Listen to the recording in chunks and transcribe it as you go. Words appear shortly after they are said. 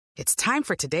It's time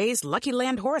for today's Lucky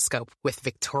Land horoscope with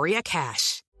Victoria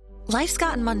Cash. Life's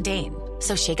gotten mundane,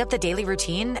 so shake up the daily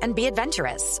routine and be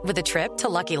adventurous with a trip to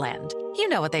Lucky Land. You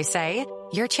know what they say,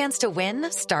 your chance to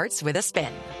win starts with a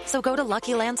spin. So go to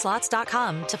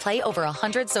LuckyLandSlots.com to play over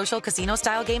 100 social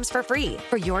casino-style games for free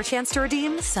for your chance to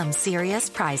redeem some serious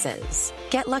prizes.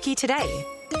 Get lucky today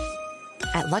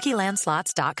at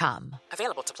LuckyLandSlots.com.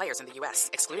 Available to players in the U.S.,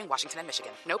 excluding Washington and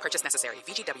Michigan. No purchase necessary.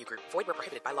 VGW Group. Void where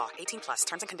prohibited by law. 18 plus.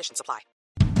 Terms and conditions apply.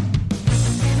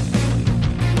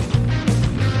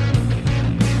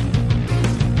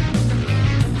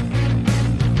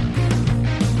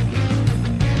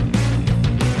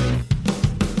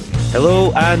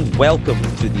 Hello and welcome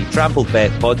to the Trampled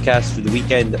Bet podcast for the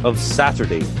weekend of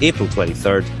Saturday, April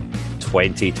 23rd,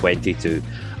 2022.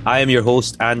 I am your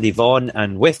host, Andy Vaughan,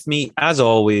 and with me, as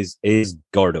always, is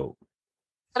Gordo.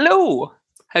 Hello.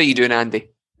 How are you doing,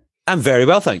 Andy? I'm very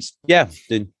well, thanks. Yeah,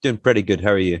 doing pretty good. How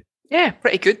are you? Yeah,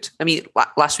 pretty good. I mean,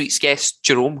 last week's guest,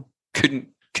 Jerome, couldn't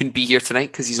be here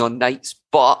tonight because he's on nights,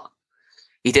 but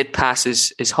he did pass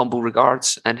his humble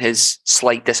regards and his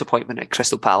slight disappointment at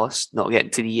Crystal Palace not getting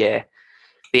to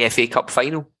the FA Cup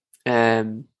final.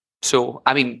 So,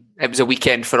 I mean, it was a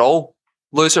weekend for all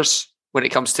losers when it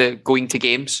comes to going to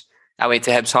games. I went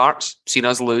to Hibs Hearts, seen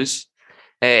us lose.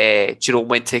 Jerome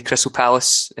went to Crystal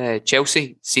Palace,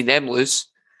 Chelsea, seen them lose.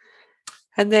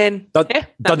 And then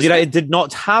Dundee United did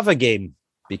not have a game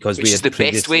because which is the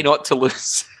best way not to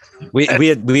lose. we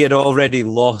had already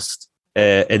lost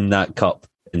in that cup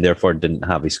and therefore didn't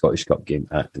have a Scottish Cup game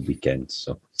at the weekend.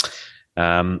 So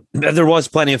there was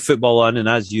plenty of football on, and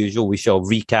as usual, we shall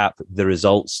recap the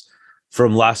results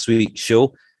from last week's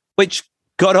show, which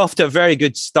got off to a very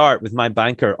good start with my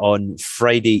banker on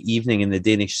Friday evening in the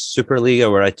Danish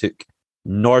Superliga, where I took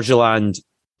Nordsjælland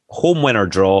home winner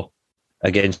draw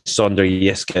against Sonder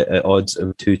Jyske at odds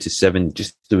of 2-7.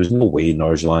 Just there was no way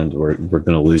Nordsjælland were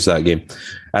going to lose that game.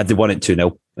 They won it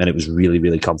 2-0, and it was really,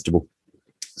 really comfortable.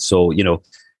 So, you know,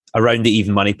 around the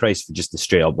even money price for just a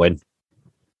straight up win,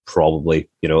 probably.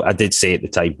 You know, I did say at the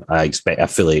time I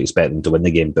fully expect them to win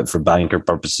the game, but for banker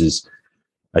purposes,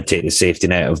 I'd take the safety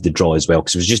net of the draw as well,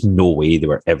 because there was just no way they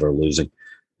were ever losing.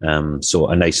 So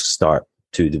a nice start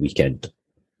to the weekend.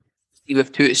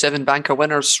 With 2-7 banker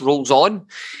winners rolls on.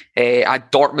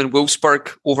 At Dortmund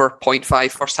Wolfsburg over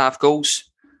 0.5 first half goals.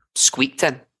 Squeaked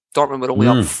in. Dortmund were only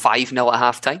up 5-0 at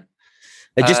half time.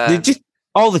 They just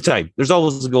all the time. There's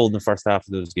always a goal in the first half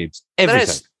of those games. Every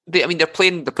time. They're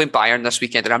playing Bayern this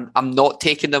weekend, and I'm not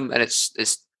taking them, and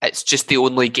it's just the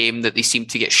only game that they seem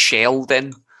to get shelled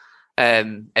in.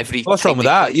 What's wrong with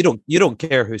that? You don't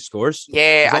care who scores.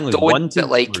 Yeah, I don't. But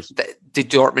like, the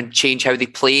Dortmund change how they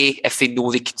play if they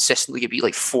know they consistently get beat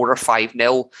like 4 or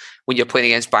 5-0 when you're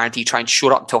playing against Bayern. You try and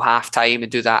shore up until half time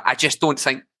and do that. I just don't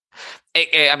think.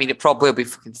 I mean, it probably will be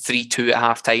fucking 3-2 at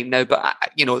half time now, but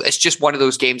it's just one of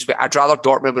those games where I'd rather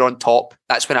Dortmund were on top.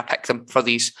 That's when I pick them for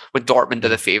these when Dortmund are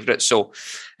the favourites. So,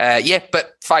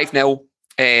 but 5-0,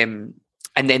 and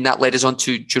then that led us on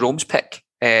to Jerome's pick.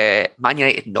 Man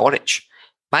United Norwich.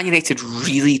 Man United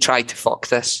really tried to fuck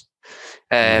this.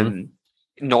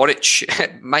 Norwich,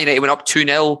 Man United went up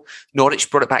 2-0.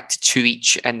 Norwich brought it back to 2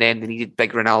 each, and then they needed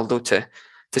big Ronaldo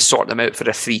to sort them out for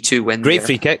a 3-2 win. Great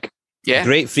free kick. Yeah.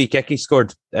 Great free kick he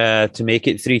scored to make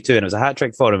it 3-2, and it was a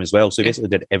hat-trick for him as well, so he basically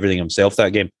did everything himself that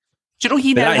game. Do you know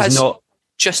he now has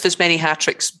just as many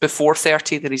hat-tricks before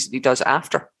 30 than he does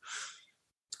after?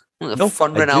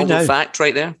 Fun Ronaldo fact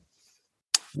right there.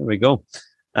 There we go.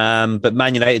 But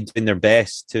Man United doing their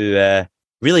best to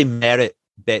really merit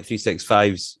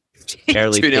Bet365's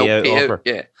early payout offer.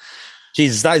 Yeah.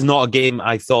 Jesus, that is not a game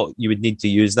I thought you would need to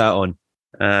use that on.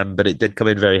 But it did come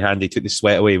in very handy. Took the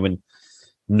sweat away when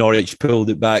Norwich pulled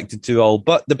it back to 2-2.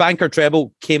 But the banker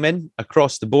treble came in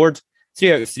across the board.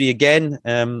 3 out of 3 again.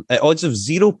 At odds of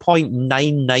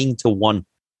 0.99 to 1.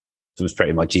 So it was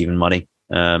pretty much even money.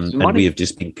 And we have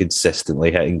just been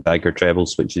consistently hitting banker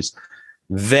trebles, which is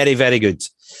very, very good.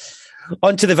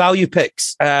 On to the value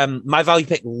picks. My value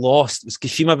pick lost. It was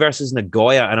Kashima versus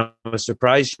Nagoya, and I was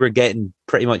surprised we're getting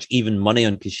pretty much even money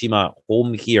on Kashima at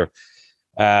home here.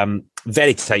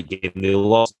 Very tight game. They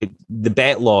lost. The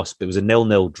bet lost, but it was a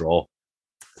 0-0 draw.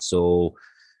 So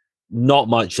not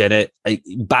much in it.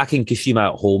 Backing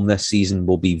Kashima at home this season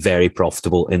will be very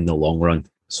profitable in the long run.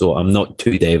 So I'm not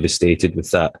too devastated with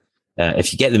that.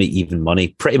 If you get them at even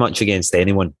money, pretty much against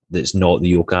anyone that's not the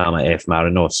Yokohama F.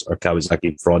 Marinos or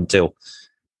Kawasaki Frontale,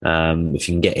 if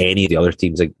you can get any of the other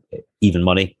teams like even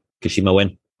money, Kashima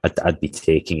win, I'd be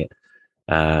taking it.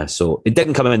 So it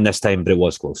didn't come in this time, but it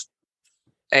was close.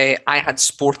 I had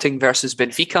Sporting versus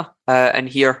Benfica in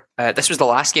here. This was the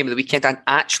last game of the weekend and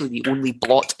actually the only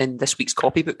blot in this week's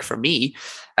copybook for me.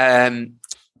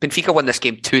 Benfica won this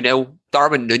game 2-0.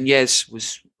 Darwin Nunez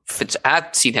was...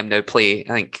 I've seen him now play, I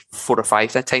think, 4 or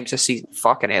 5 times this season.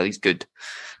 Fucking hell, he's good.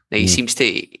 Now,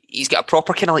 he's got a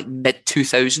proper kind of like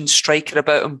mid-2000s striker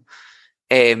about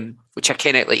him, which I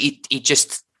kind of like. He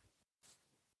just...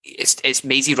 It's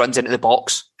Maisie runs into the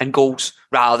box and goals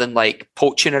rather than like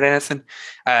poaching or anything.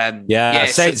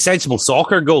 Sensible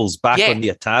soccer goals back on the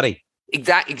Atari.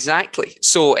 Exactly.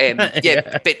 So, but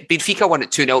Benfica won it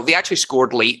 2-0. They actually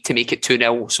scored late to make it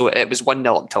 2-0. So it was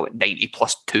 1-0 until 90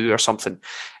 plus 2 or something.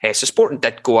 So Sporting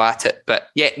did go at it, but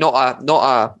not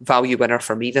a value winner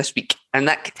for me this week. And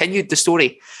that continued the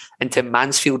story into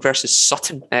Mansfield versus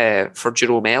Sutton for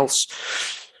Jerome Els.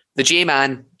 The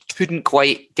J-Man couldn't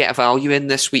quite get a value in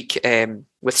this week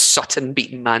with Sutton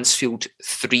beating Mansfield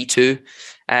 3-2.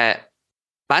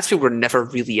 Mansfield were never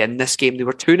really in this game. They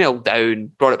were 2-0 down,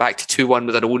 brought it back to 2-1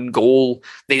 with their own goal.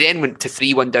 They then went to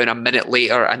 3-1 down a minute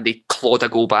later and they clawed a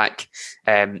goal back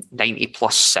 90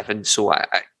 plus 7. So,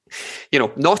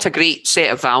 not a great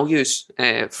set of values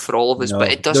for all of us,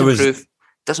 but it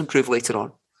does improve later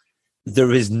on.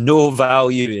 There is no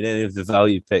value in any of the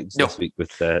value picks this week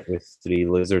with 3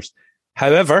 losers.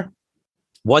 However,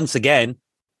 once again,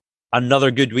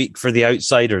 another good week for the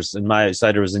outsiders. And my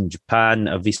outsider was in Japan,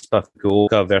 Avispa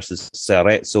Fukuoka versus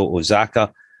Cerezo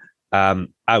Osaka. I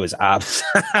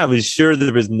was sure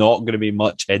there was not going to be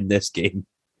much in this game.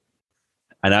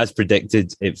 And as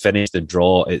predicted, it finished a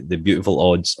draw at the beautiful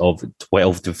odds of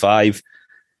 12-5.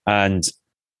 And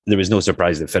there was no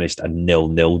surprise it finished a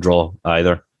 0-0 draw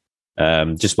either.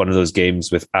 Just one of those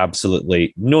games with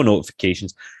absolutely no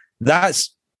notifications.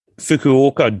 That's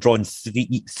Fukuoka had drawn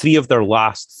three of their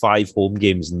last 5 home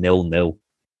games 0-0.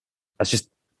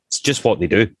 It's just what they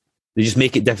do. They just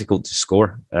make it difficult to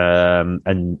score,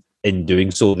 and in doing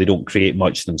so, they don't create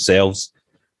much themselves.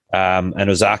 And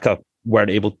Osaka weren't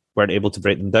able to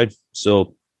break them down.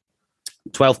 So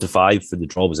 12-5 for the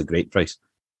draw was a great price.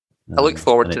 I look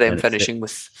forward to them finishing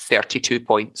with 32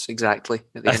 points exactly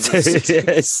at the end of the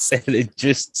season. It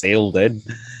just sailed in.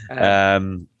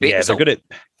 They're good at.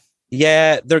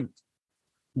 Yeah, they're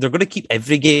going to keep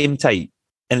every game tight,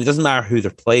 and it doesn't matter who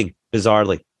they're playing.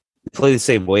 Bizarrely, they play the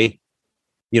same way.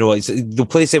 They'll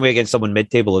play the same way against someone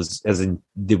mid-table as in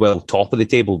the top of the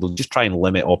table. They'll just try and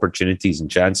limit opportunities and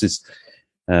chances.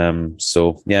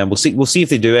 So we'll see. We'll see if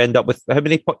they do end up with how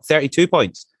many 32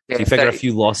 points. Yeah, so you figure 30. A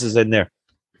few losses in there.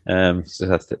 So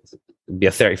it'll be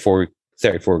a 34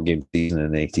 game season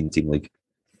in the 18-team league.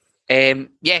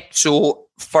 So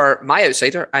for my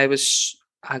outsider, I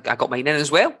got mine in as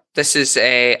well. This is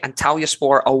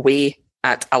Antalyaspor away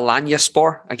at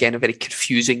Alanyaspor. Again, a very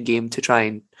confusing game to try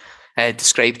and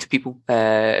describe to people who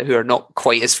are not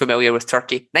quite as familiar with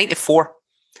Turkey. 94.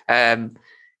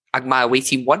 My away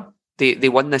team won. They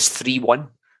won this 3-1.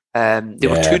 They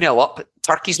were 2-0 up.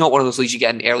 Turkey's not one of those leagues you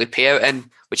get an early payout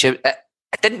in, which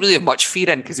I didn't really have much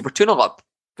fear in because they were 2-0 up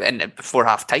before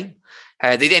half time.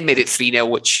 They then made it 3-0,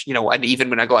 which, and even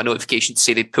when I got a notification to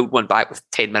say they pulled one back with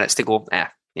 10 minutes to go,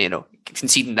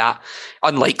 conceding that,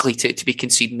 unlikely to be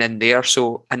conceding in there.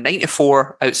 So a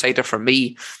 94 outsider for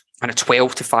me and a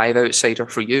 12-5 outsider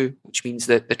for you, which means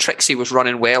that the Trixie was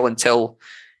running well until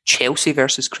Chelsea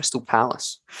versus Crystal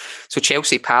Palace. So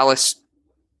Chelsea Palace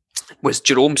was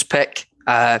Jerome's pick.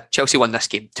 Chelsea won this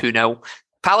game 2-0.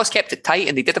 Palace kept it tight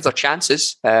and they did have their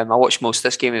chances. I watched most of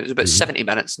this game. It was about 70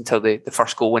 minutes until the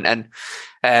first goal went in.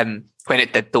 When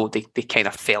it did, though, they kind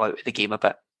of fell out of the game a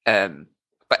bit.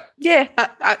 But yeah,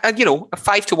 a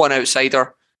 5-1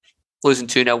 outsider, losing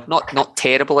 2-0. Not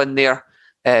terrible in there.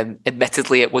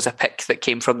 Admittedly, it was a pick that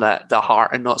came from the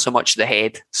heart and not so much the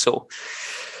head. So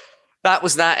that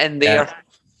was that in there.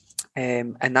 Yeah.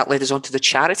 And that led us on to the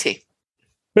charity.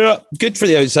 Yeah, good for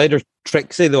the outsider.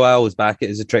 Trixie, though, I always back it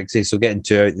as a Trixie. So getting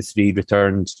 2 out of the 3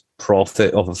 returns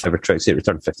profit off of Fiver Trixie, it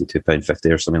returned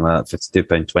 £52.50 or something like that,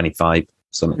 £52.25,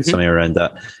 something around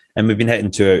that. And we've been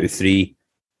hitting 2 out of 3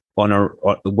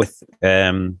 with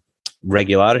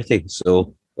regularity.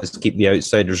 So let's keep the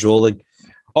outsiders rolling.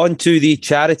 On to the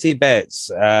charity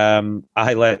bets. I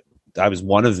was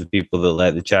one of the people that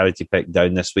let the charity pick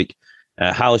down this week.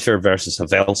 Hallescher versus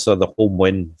Havelsa, the home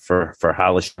win for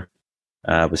Hallescher.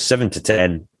 Was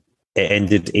 7-10. It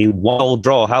ended a 1-1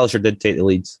 draw. Hallescher did take the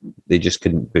lead. They just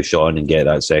couldn't push on and get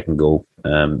that second goal,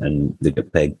 and they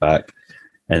got pegged back.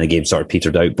 And the game sort of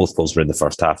petered out. Both goals were in the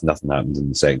first half. Nothing happened in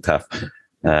the second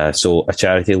half. So a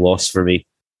charity loss for me.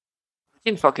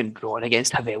 Been fucking drawn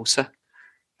against Havelsa.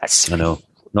 I know,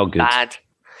 not good. Bad.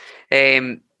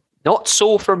 Not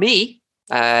so for me.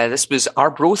 This was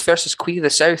Arbroath versus Queen of the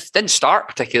South. Didn't start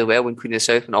particularly well when Queen of the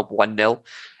South went up 1-0.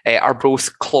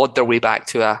 Arbroath clawed their way back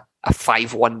to a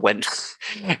 5-1 win.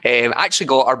 Actually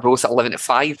got Arbroath at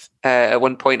 11-5 at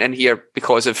one point in here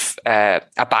because of I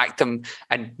backed them,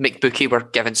 and Mick Bookie were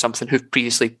given something who've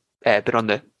previously been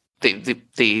on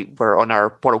they were on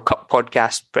our World Cup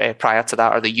podcast prior to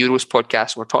that, or the Euros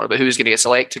podcast. We're talking about who's going to get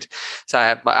selected. So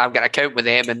I've got an account with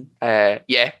them, and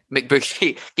Mick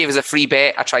Bookie gave us a free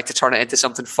bet. I tried to turn it into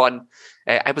something fun.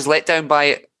 I was let down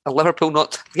by Liverpool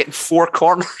not getting 4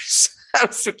 corners. I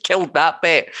was killed that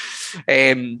bet.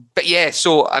 But yeah,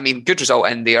 so I mean, good result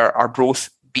in there.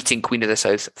 Arbroath beating Queen of the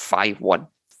South 5-1.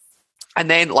 And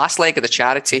then last leg of the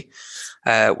charity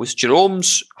was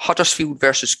Jerome's Huddersfield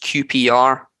versus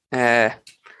QPR. 2-2.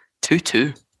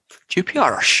 QPR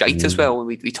are shite as well.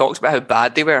 We talked about how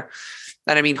bad they were.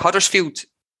 And I mean, Huddersfield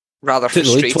rather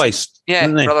frustrating. Twice,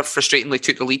 rather frustratingly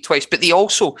took the lead twice. But there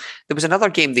was another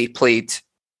game they played.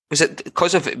 Was it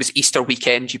because of it was Easter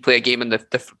weekend? You play a game on the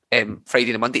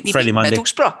Friday and Monday. They beat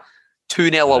Middlesbrough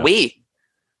 2-0 away.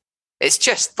 It's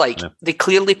just like they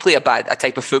clearly play a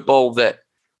type of football that,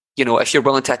 you know, if you're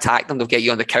willing to attack them, they'll get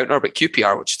you on the counter. But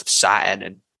QPR would just have sat in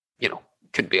and, you know,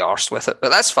 couldn't be arsed with it, but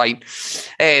that's fine.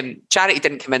 Charity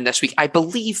didn't come in this week. I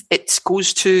believe it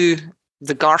goes to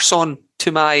the Garçon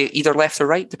to my either left or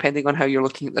right, depending on how you're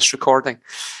looking at this recording.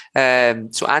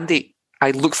 So Andy,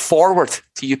 I look forward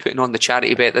to you putting on the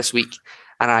charity bet this week,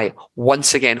 and I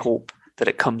once again hope that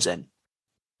it comes in.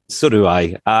 So do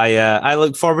I. I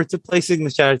look forward to placing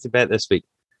the charity bet this week,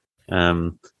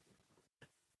 and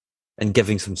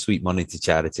giving some sweet money to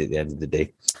charity at the end of the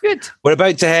day. Good. We're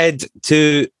about to head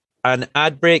to an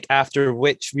ad break, after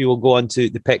which we will go on to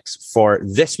the picks for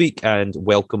this week and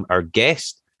welcome our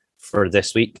guest for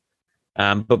this week.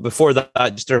 But before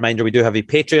that, just a reminder, we do have a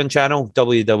Patreon channel,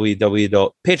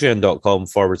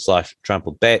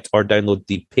 www.patreon.com/TrampledBet, or download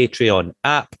the Patreon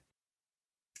app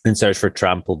and search for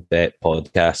Trampled Bet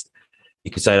Podcast.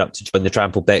 You can sign up to join the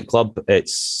Trampled Bet Club.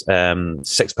 It's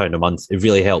 £6 a month. It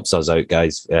really helps us out,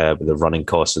 guys, with the running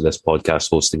costs of this podcast,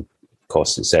 hosting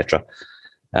costs, etc.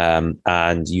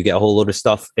 And you get a whole load of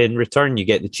stuff in return. You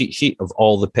get the cheat sheet of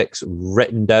all the picks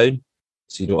written down,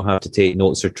 so you don't have to take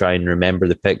notes or try and remember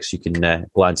the picks. You can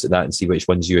glance at that and see which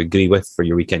ones you agree with for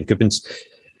your weekend coupons.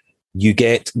 You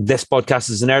get this podcast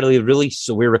as an early release,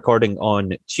 so we're recording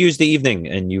on Tuesday evening,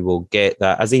 and you will get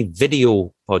that as a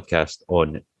video podcast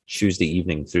on Tuesday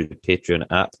evening through the Patreon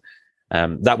app.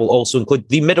 That will also include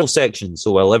the middle section,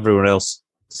 so while everyone else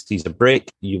sees a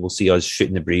break, you will see us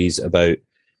shooting the breeze about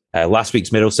last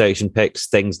week's middle section picks,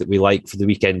 things that we like for the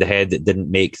weekend ahead that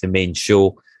didn't make the main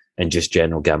show, and just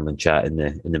general gambling chat in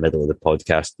the middle of the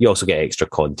podcast. You also get extra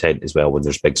content as well when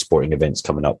there's big sporting events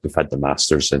coming up. We've had the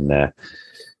Masters and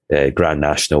Grand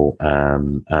National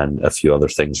and a few other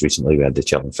things recently. We had the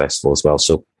Cheltenham Festival as well.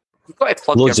 So you've got to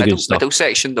plug your middle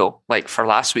section though, like for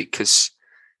last week, because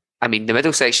I mean the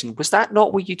middle section, was that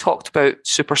not where you talked about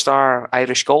superstar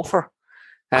Irish golfer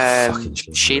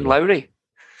Shane Lowry?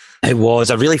 It was.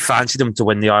 I really fancied him to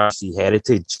win the RC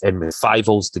Heritage, and with 5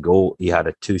 holes to go, he had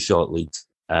a 2-shot lead.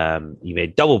 He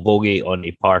made double bogey on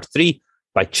a par 3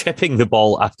 by chipping the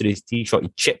ball after his tee shot. He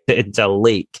chipped it into a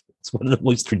lake. It's one of the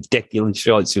most ridiculous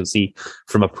shots you'll see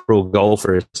from a pro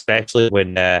golfer, especially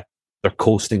when they're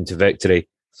coasting to victory.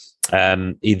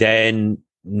 He then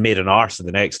made an arse in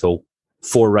the next hole,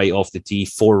 4 right off the tee,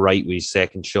 4 right with his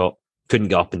second shot. Couldn't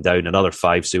get up and down, another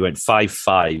 5, so he went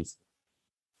 5-5.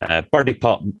 Birdie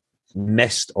putt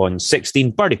missed on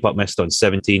 16, birdie putt missed on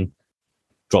 17,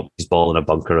 dropped his ball in a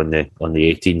bunker on the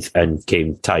 18th and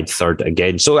came tied third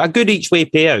again. So a good each way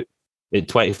payout at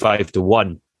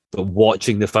 25-1, but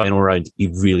watching the final round, he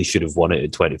really should have won it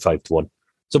at 25-1.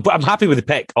 So, but I'm happy with the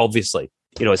pick, obviously.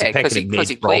 You know, it's a pick and it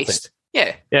made profit.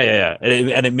 Yeah.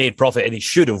 And it made profit, and he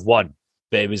should have won.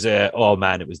 But it was, it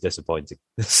was disappointing.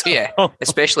 Yeah,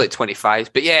 especially at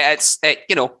 25. But yeah, it's,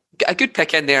 you know, a good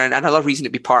pick in there, and another reason to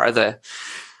be part of the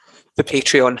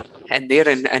Patreon in there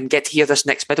and get to hear this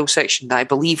next middle section that I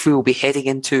believe we will be heading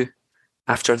into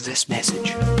after this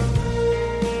message.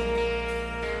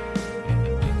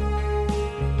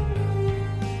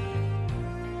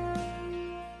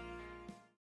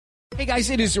 Hey guys,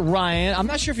 it is Ryan. I'm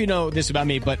not sure if you know this about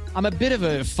me, but I'm a bit of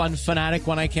a fun fanatic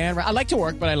when I can. I like to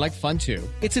work, but I like fun too.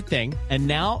 It's a thing. And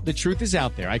now the truth is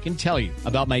out there. I can tell you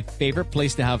about my favorite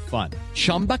place to have fun.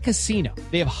 Chumba Casino.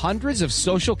 They have hundreds of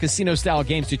social casino style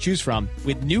games to choose from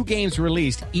with new games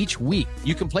released each week.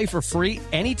 You can play for free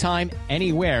anytime,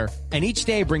 anywhere. And each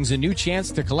day brings a new chance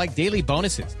to collect daily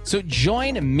bonuses. So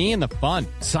join me in the fun.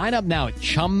 Sign up now at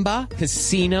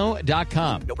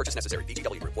ChumbaCasino.com. No purchase necessary.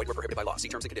 VGW Group. Void where prohibited by law. See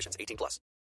terms and conditions. 18+.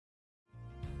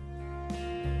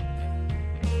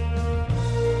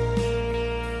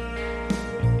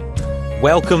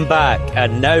 Welcome back,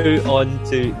 and now on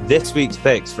to this week's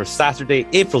picks for Saturday,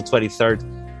 April 23rd,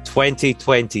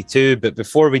 2022. But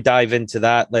before we dive into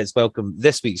that, let's welcome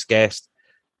this week's guest,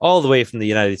 all the way from the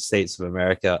United States of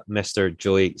America, Mr.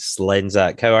 Joey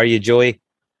Slenzak. How are you, Joey?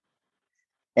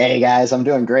 Hey, guys, I'm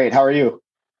doing great. How are you?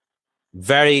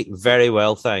 Very, very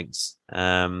well, thanks.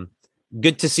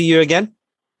 Good to see you again.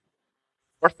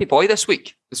 Birthday boy this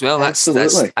week as well.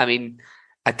 Absolutely. I mean,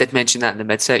 I did mention that in the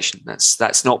midsection.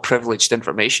 That's not privileged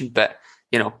information, but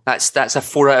you know, that's a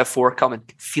 4 out of 4 coming.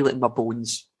 Feel it in my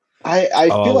bones. I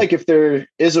feel like if there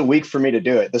is a week for me to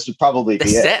do it, this would probably be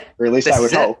it. Or at least I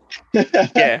would hope.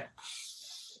 Yeah.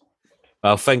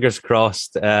 Well, fingers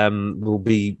crossed. We'll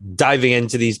be diving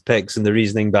into these picks and the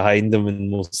reasoning behind them,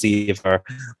 and we'll see if our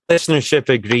listenership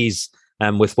agrees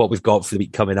with what we've got for the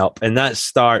week coming up. And that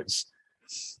starts,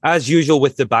 as usual,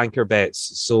 with the banker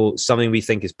bets. So something we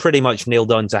think is pretty much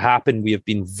nailed on to happen. We have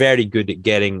been very good at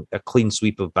getting a clean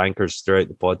sweep of bankers throughout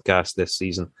the podcast this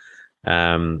season.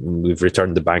 We've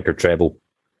returned the banker treble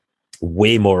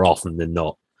way more often than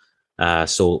not.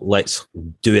 So let's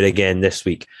do it again this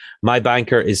week. My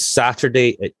banker is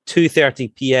Saturday at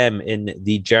 2:30 p.m. in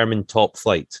the German top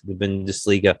flight, the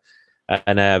Bundesliga,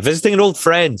 and visiting an old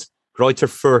friend, Greuther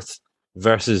Fürth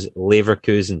versus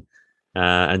Leverkusen.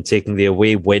 And taking the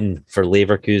away win for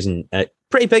Leverkusen at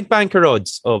pretty big banker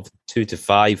odds of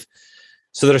 2-5.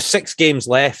 So there are 6 games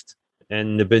left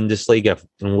in the Bundesliga,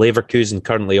 and Leverkusen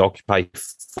currently occupy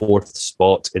 4th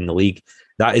spot in the league.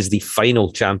 That is the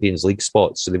final Champions League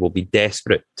spot, so they will be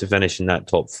desperate to finish in that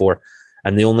top 4.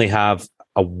 And they only have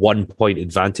a 1-point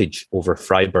advantage over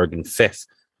Freiburg in 5th.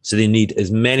 So they need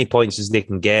as many points as they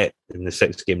can get in the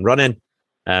 6-game run-in.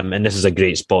 And this is a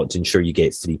great spot to ensure you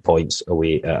get 3 points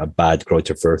away at a bad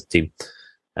Greuther Fürth team.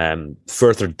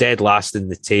 Fürth are dead last in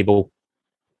the table.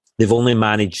 They've only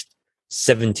managed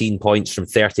 17 points from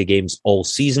 30 games all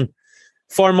season.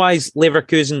 Form-wise,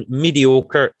 Leverkusen,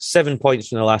 mediocre, 7 points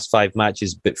from the last 5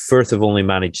 matches, but Fürth have only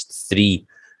managed 3.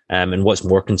 And what's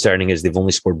more concerning is they've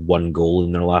only scored 1 goal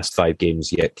in their last 5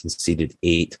 games, yet conceded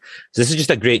 8. So this is just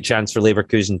a great chance for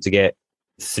Leverkusen to get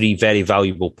 3 very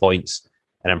valuable points,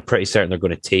 and I'm pretty certain they're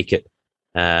going to take it.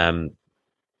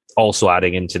 Also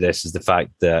adding into this is the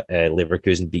fact that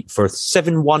Leverkusen beat Fürth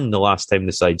 7-1 the last time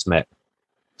the sides met.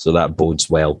 So that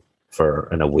bodes well for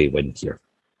an away win here.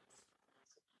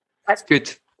 That's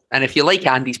good. And if you like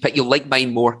Andy's pick, you'll like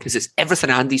mine more because it's everything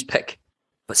Andy's pick,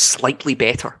 but slightly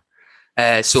better.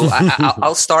 So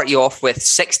I'll start you off with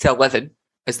 6-11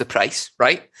 is the price,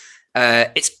 right?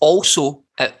 It's also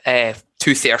at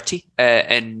 2:30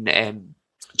 in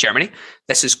Germany.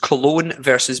 This is Cologne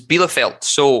versus Bielefeld.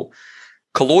 So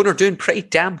Cologne are doing pretty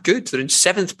damn good. They're in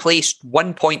 7th place,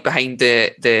 1 point behind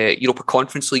the Europa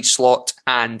Conference League slot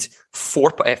and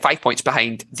 5 points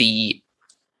behind the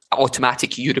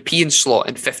automatic European slot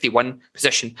in 51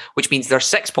 position, which means they're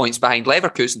 6 points behind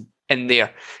Leverkusen in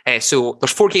there. So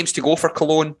there's 4 games to go for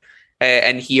Cologne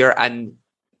in here, and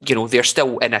you know they're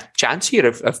still in a chance here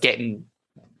of getting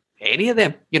any of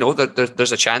them. You know,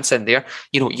 there's a chance in there.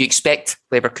 You know, you expect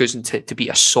Leverkusen to be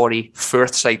a sorry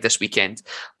Fürth side this weekend,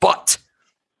 but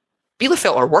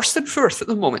Bielefeld are worse than Fürth at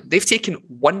the moment. They've taken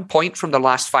 1 point from their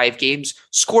last 5 games,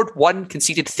 scored 1,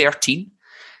 conceded 13.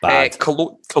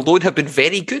 Cologne have been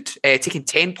very good, taking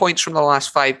 10 points from the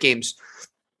last 5 games.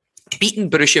 Beating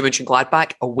Borussia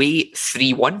Mönchengladbach away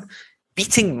 3-1,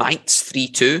 beating Mainz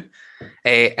 3-2,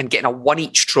 and getting a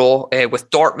 1-each draw with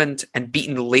Dortmund, and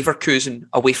beating Leverkusen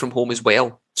away from home as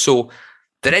well. So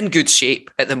they're in good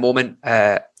shape at the moment.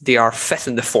 They are 5th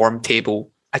in the form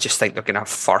table. I just think they're going to have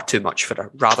far too much for a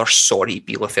rather sorry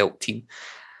Bielefeld team.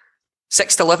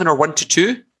 6-11 or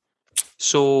 1-2.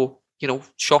 So, you know,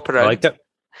 shop around. I liked it.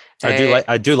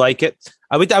 I do like it.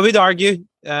 I would argue.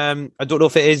 I don't know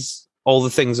if it is all the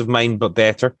things of mine, but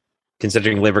better,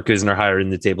 considering Leverkusen are higher in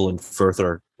the table and Fürth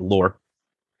are lower.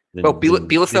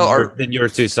 Bielefeld are than your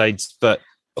 2 sides, but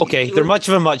okay, they're much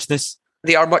of a muchness.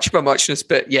 They are much of a muchness,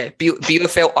 but yeah,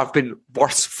 Bielefeld have been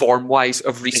worse form-wise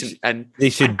of recent, and they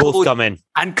should both come in.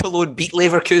 And Cologne beat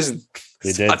Leverkusen.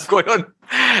 They did. That's going on.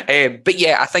 But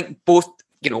yeah, I think both.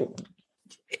 You know,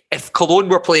 if Cologne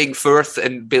were playing Fürth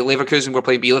and Leverkusen were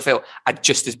playing Bielefeld, I'd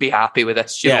just as be happy with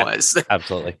this. You know,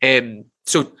 absolutely.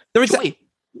 So there was.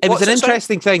 It was an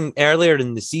interesting thing earlier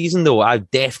in the season, though. I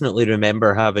definitely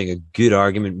remember having a good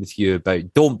argument with you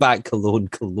about don't back Cologne.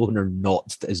 Cologne are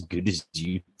not as good as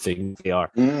you think they are.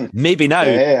 Maybe now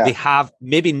they have.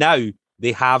 Maybe now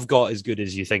they have got as good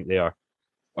as you think they are,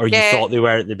 or you thought they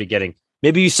were at the beginning.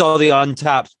 Maybe you saw the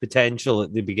untapped potential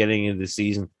at the beginning of the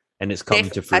season, and it's come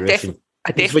to fruition.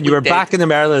 When you were backing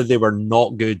them earlier, they were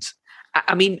not good.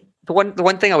 I mean, The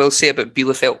one thing I will say about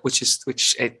Bielefeld,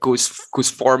 which it goes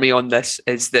for me on this,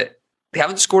 is that they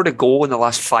haven't scored a goal in the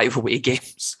last 5 away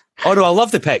games. Oh no, I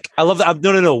love the pick. I love that.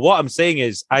 No. What I'm saying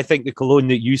is, I think the Cologne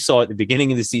that you saw at the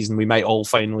beginning of the season, we might all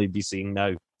finally be seeing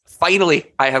now.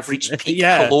 Finally, I have reached peak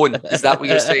Cologne. Is that what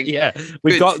you're saying? Yeah,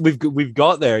 we've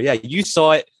got there. Yeah, you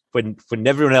saw it when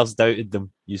everyone else doubted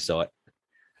them. You saw it.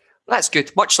 That's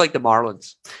good. Much like the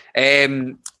Marlins.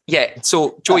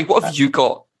 So Joey, what have you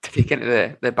got to take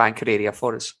into the banker area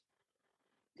for us?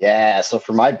 Yeah, so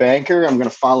for my banker, I'm going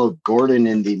to follow Gordon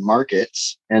in the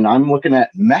markets, and I'm looking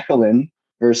at Mechelen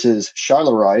versus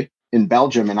Charleroi in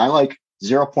Belgium, and I like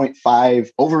 0.5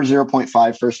 over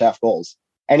 0.5 first half goals.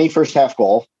 Any first half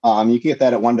goal, you can get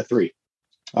that at 1-3.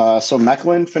 So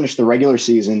Mechelen finished the regular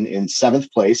season in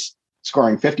 7th place,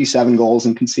 scoring 57 goals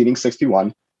and conceding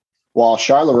 61, while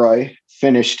Charleroi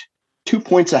finished 2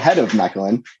 points ahead of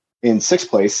Mechelen in 6th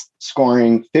place,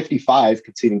 scoring 55,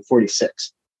 conceding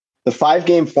 46. The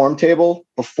 5-game form table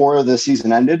before the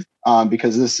season ended,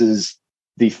 because this is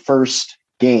the first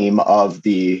game of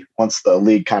once the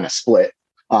league kind of split,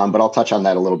 but I'll touch on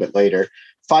that a little bit later.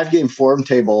 5-game form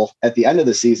table at the end of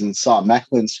the season saw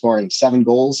Mechelen scoring 7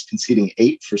 goals, conceding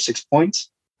 8 for 6 points,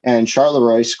 and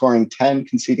Charleroi scoring 10,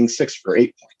 conceding 6 for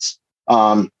 8 points.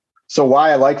 So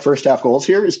why I like first half goals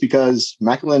here is because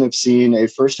Mechelen have seen a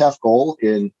first half goal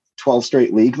in 12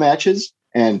 straight league matches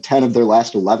and 10 of their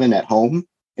last 11 at home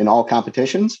in all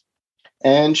competitions.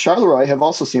 And Charleroi have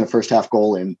also seen a first half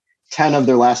goal in 10 of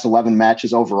their last 11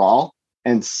 matches overall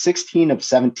and 16 of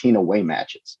 17 away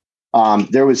matches.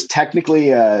 There was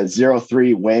technically a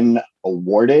 0-3 win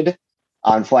awarded.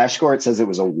 On Flash Score, it says it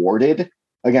was awarded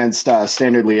against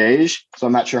Standard Liège. So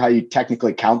I'm not sure how you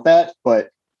technically count that, but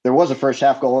there was a first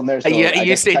half goal in there. So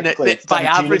you're saying that by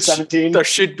average, there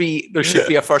should be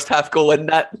a first half goal in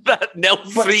that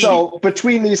 0-3. So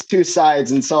between these two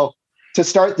sides, and so to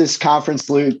start this conference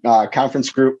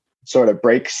group sort of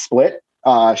break split,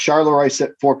 Charleroi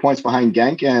sit 4 points behind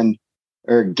Ghent,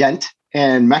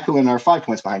 and Mechelen are 5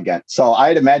 points behind Ghent. So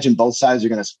I'd imagine both sides are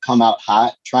going to come out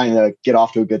hot, trying to get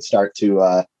off to a good start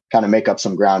to kind of make up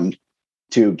some ground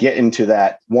to get into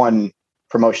that one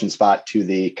promotion spot to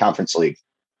the Conference League.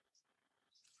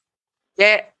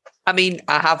 Yeah, I mean,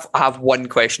 I have one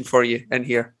question for you in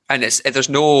here, and there's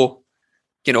no,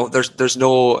 it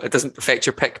doesn't affect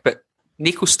your pick, but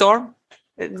Nico Storm,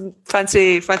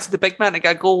 fancy the big man that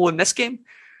got a goal in this game?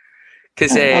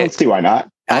 Because I don't see why not.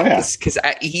 Because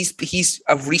he's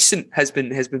of recent has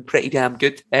been pretty damn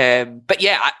good. But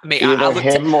yeah, I looked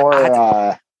him or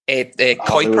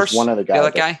Kuipers, one of the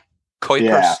other guy.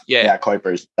 Kuipers, yeah,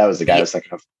 Kuipers. That was the guy I was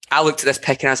thinking of. I looked at this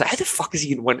pick and I was like, how the fuck is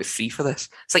he going to 1-3 for this?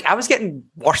 It's like I was getting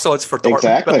worse odds for Dortmund,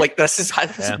 exactly. But like this is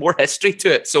more history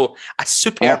to it. So a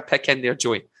superb pick in there,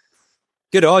 Joey.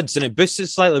 Good odds, and it boosts it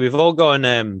slightly. We've all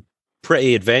gone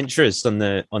pretty adventurous on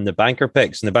the banker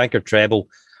picks, and the banker treble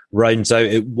rounds out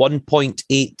at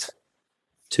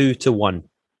 1.82 to 1.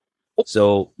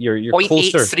 So you're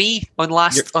closer 0.83 on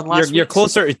last. You're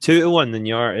closer to 2 to 1 than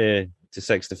you are to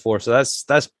 6 to 4. So that's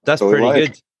pretty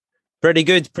good. Pretty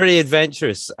good, pretty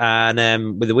adventurous.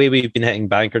 And with the way we've been hitting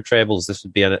banker trebles, this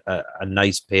would be a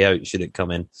nice payout should it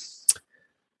come in.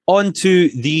 On to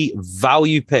the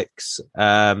value picks.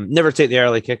 Never take the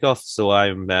early kickoff, so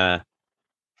I'm...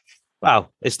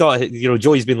 it's not...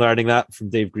 Joey's been learning that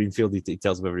from Dave Greenfield. He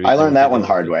tells me every week. I learned that one the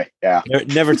hard way, yeah.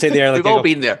 Never take the early We've kickoff. all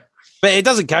been there. But it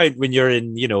doesn't count when you're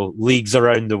in, leagues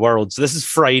around the world. So this is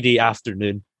Friday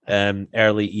afternoon,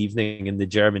 early evening in the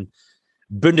German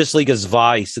Bundesliga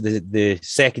 2, so the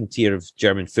second tier of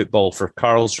German football for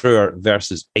Karlsruhe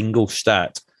versus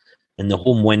Ingolstadt. And the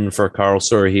home win for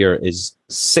Karlsruhe here is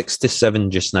 6-7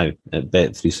 just now at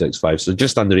Bet365. So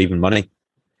just under even money.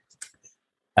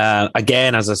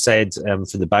 Again, as I said,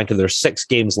 for the banker, there's 6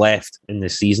 games left in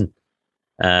this season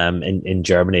in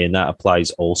Germany, and that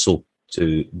applies also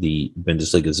to the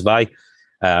Bundesliga 2.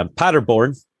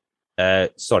 Paderborn,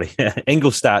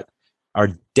 Ingolstadt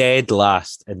are dead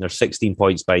last and they're 16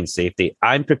 points behind safety.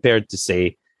 I'm prepared to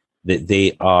say that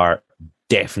they are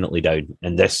definitely down,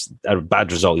 and a bad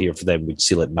result here for them would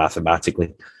seal it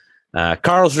mathematically.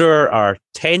 Karlsruhe are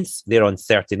 10th. They're on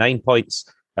 39 points.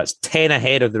 That's 10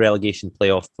 ahead of the relegation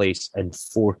playoff place and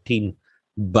 14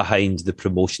 behind the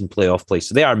promotion playoff place.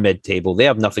 So they are mid-table. They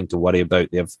have nothing to worry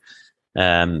about. They have,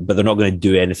 but they're not going to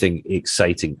do anything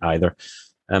exciting either.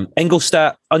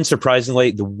 Ingolstadt,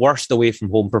 unsurprisingly, the worst away from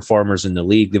home performers in the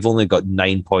league. They've only got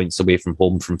 9 points away from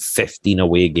home from 15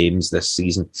 away games this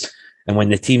season. And when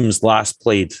the teams last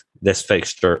played this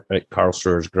fixture at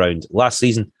Karlsruhe's ground last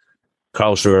season,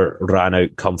 Karlsruhe ran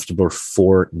out comfortable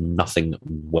 4-0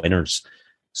 winners.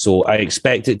 So I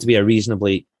expect it to be a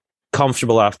reasonably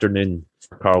comfortable afternoon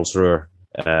for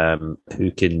Karlsruhe,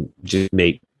 who can just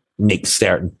make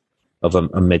certain of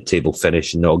a mid-table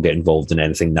finish and not get involved in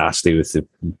anything nasty with the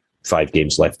 5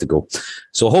 games left to go.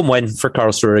 So home win for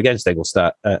Karlsruhe against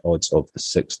Ingolstadt at odds of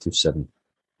 6-7.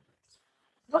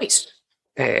 Nice.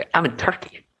 I'm in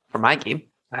Turkey for my game.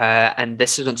 And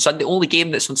this is on Sunday, only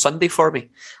game that's on Sunday for me.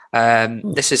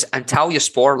 This is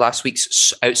Antalyaspor, last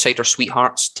week's outsider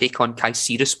sweethearts, take on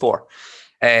Kayserispor.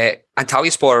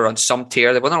 Antalyaspor are on some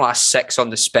tear. They've won their last 6 on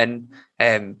the spin,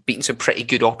 beaten some pretty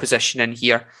good opposition in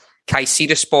here.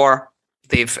 Kayserispor,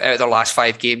 they've out of their last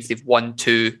 5 games, they've won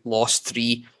 2, lost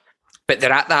 3. But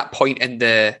they're at that point in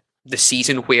the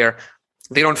season where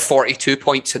they're on 42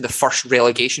 points and the first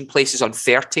relegation place is on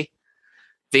 30.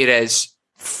 There is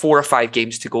 4 or 5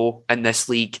 games to go in this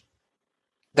league.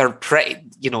 They're pretty,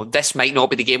 this might not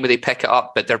be the game where they pick it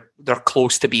up, but they're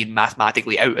close to being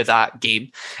mathematically out of that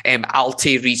game.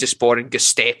 Alte, Rizespor and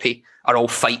Giuseppe are all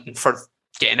fighting for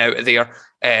getting out of there.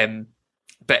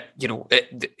 But,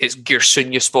 it's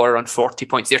Giresunspor on 40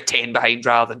 points. They're 10 behind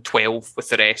rather than 12 with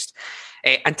the rest.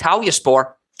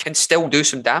 Antalyaspor can still do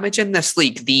some damage in this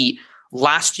league. The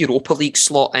last Europa League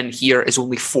slot in here is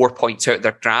only 4 points out of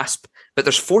their grasp. But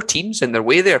there's 4 teams in their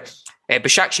way there.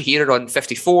 Başakşehir are on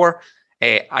 54.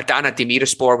 Adana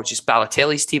Demirspor, which is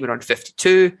Balotelli's team, are on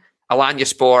 52.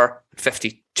 Alanyaspor,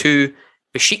 52.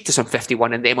 Besiktas on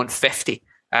 51 and them on 50.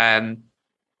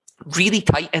 Really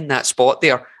tight in that spot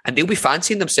there. And they'll be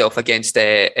fancying themselves against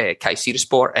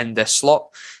Kayserispor in the slot.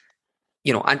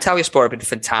 Antalyaspor have been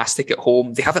fantastic at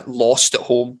home. They haven't lost at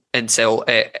home until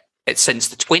since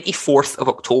the 24th of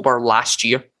October last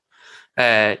year.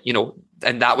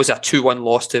 And that was a 2-1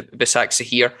 loss to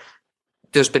Başakşehir.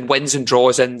 There's been wins and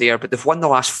draws in there, but they've won the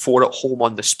last 4 at home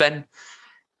on the spin.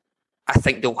 I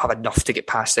think they'll have enough to get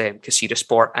past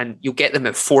Kayserispor, and you'll get them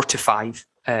at 4-5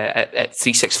 at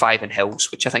 365 in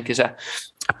Hills, which I think is a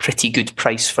pretty good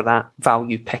price for that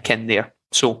value pick in there.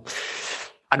 So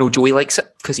I know Joey likes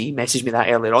it because he messaged me that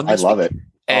earlier on. I love it.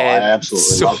 I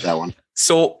absolutely love that one.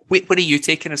 So what are you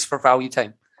taking us for value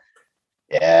time?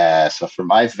 Yeah, so for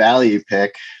my value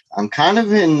pick, I'm kind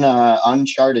of in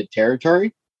uncharted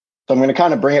territory. So I'm going to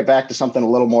kind of bring it back to something a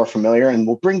little more familiar, and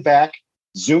we'll bring back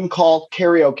Zoom call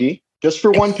karaoke just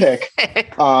for one pick.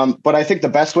 But I think the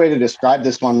best way to describe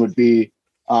this one would be,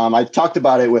 I talked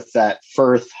about it with that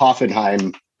Freiburg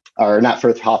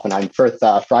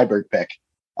pick.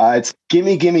 It's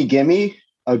Gimme, Gimme, Gimme,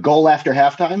 a goal after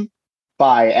halftime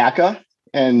by Aka.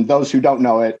 And those who don't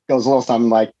know it, goes a little something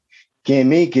like,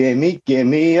 gimme, gimme,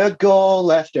 gimme a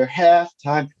goal after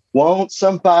halftime. Won't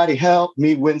somebody help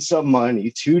me win some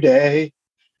money today?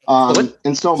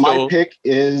 And so my pick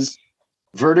is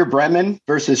Werder Bremen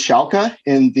versus Schalke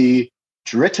in the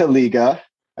Dritte Liga.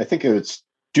 I think it was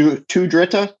two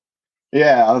Dritte.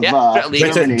 Yeah.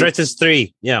 Dritte's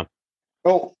 3. Yeah.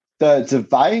 Oh, the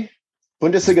Zwei?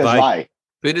 Bundesliga Zwei.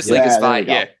 Bundesliga Zwei,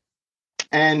 yeah.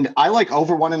 And I like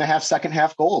over 1.5 second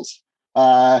half goals.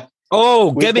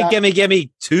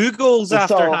 Gimme 2 goals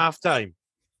after halftime.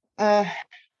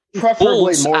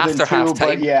 Preferably goals more after than 2, halftime.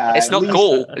 but yeah. It's not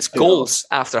goal, it's goals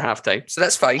after halftime. So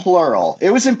that's fine. Plural. It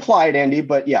was implied, Andy,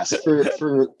 but yes, for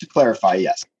to clarify,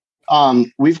 yes.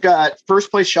 We've got first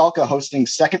place Schalke hosting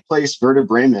second place Werder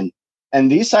Bremen.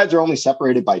 And these sides are only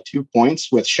separated by 2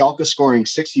 points, with Schalke scoring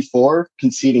 64,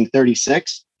 conceding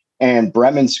 36, and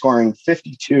Bremen scoring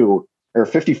 54,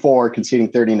 conceding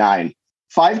 39.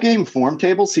 5-game form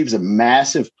table seems a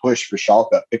massive push for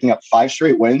Schalke, picking up 5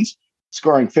 straight wins,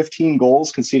 scoring 15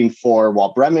 goals, conceding 4,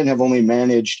 while Bremen have only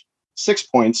managed 6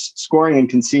 points, scoring and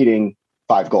conceding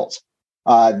 5 goals.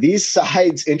 These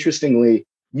sides, interestingly,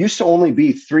 used to only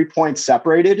be 3 points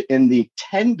separated in the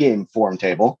 10-game form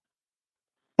table,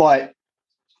 but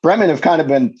Bremen have kind of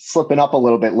been slipping up a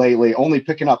little bit lately, only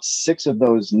picking up 6 of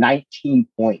those 19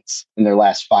 points in their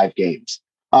last 5 games.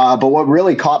 But what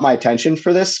really caught my attention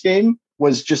for this game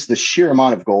was just the sheer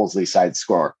amount of goals these sides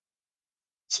score,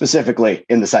 specifically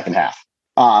in the second half.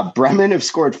 Bremen have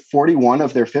scored 41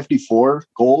 of their 54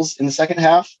 goals in the second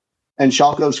half, and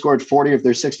Schalke have scored 40 of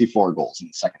their 64 goals in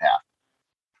the second half.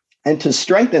 And to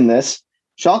strengthen this,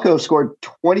 Schalke have scored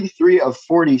 23 of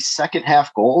 40 second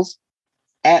half goals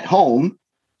at home,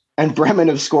 and Bremen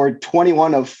have scored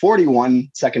 21 of 41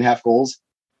 second half goals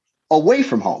away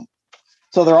from home.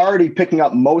 So they're already picking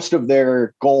up most of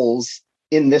their goals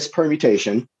in this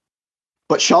permutation.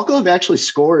 But Schalke have actually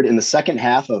scored in the second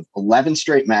half of 11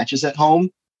 straight matches at home,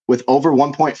 with over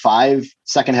 1.5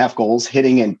 second half goals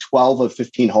hitting in 12 of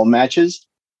 15 home matches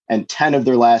and 10 of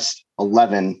their last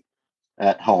 11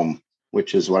 at home,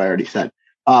 which is what I already said.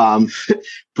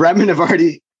 Bremen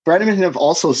have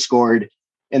also scored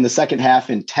in the second half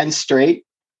in 10 straight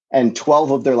and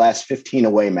 12 of their last 15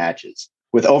 away matches,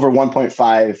 with over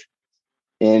 1.5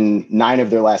 in 9 of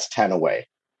their last 10 away.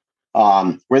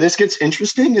 Where this gets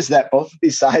interesting is that both of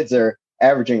these sides are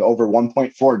averaging over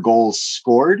 1.4 goals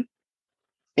scored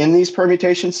in these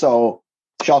permutations. So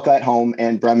Schalke at home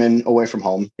and Bremen away from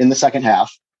home in the second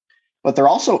half. But they're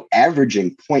also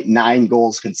averaging 0.9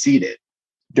 goals conceded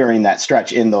during that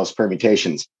stretch in those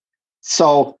permutations.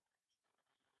 So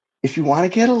if you want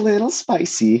to get a little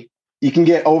spicy, you can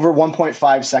get over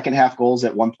 1.5 second half goals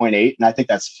at 1.8. And I think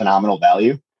that's phenomenal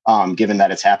value, given that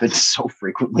it's happened so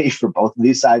frequently for both of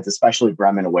these sides, especially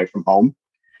Bremen away from home.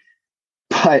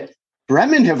 But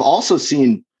Bremen have also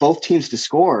seen both teams to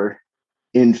score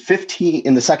in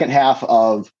the second half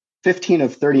of 15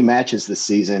 of 30 matches this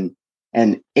season,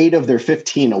 and 8 of their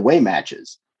 15 away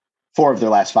matches, 4 of their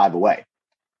last 5 away.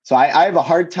 So I have a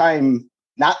hard time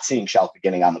not seeing Schalke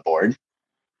getting on the board.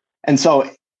 And so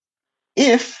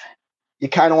if you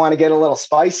kind of want to get a little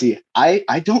spicy, I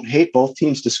don't hate both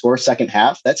teams to score second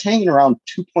half. That's hanging around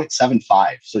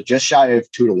 2.75, so just shy of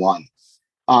 2-1.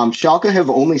 Schalke have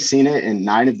only seen it in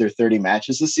 9 of their 30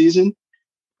 matches this season,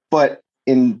 but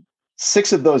in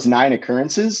 6 of those 9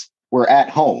 occurrences were at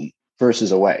home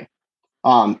versus away.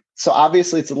 So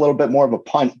obviously it's a little bit more of a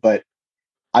punt, but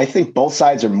I think both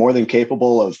sides are more than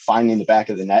capable of finding the back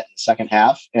of the net in the second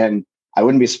half. And I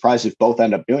wouldn't be surprised if both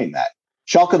end up doing that.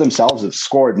 Schalke themselves have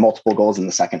scored multiple goals in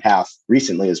the second half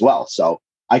recently as well. So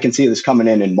I can see this coming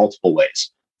in multiple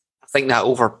ways. I think that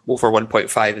over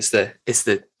 1.5 is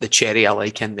the cherry I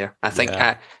like in there. I think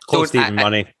close to even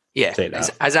money. Yeah,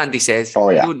 as Andy says,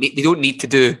 they don't need to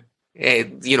do. They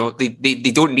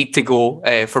don't need to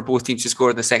go for both teams to score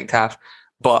in the second half,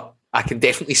 but I can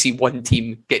definitely see one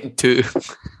team getting 2.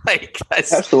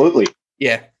 Absolutely.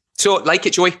 Yeah. So like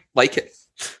it, Joey. Like it.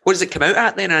 What does it come out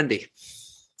at then, Andy?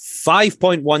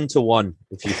 5.1 to 1.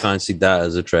 If you fancied that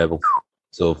as a treble,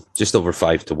 so just over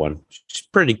 5 to 1.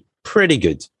 Pretty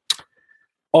good.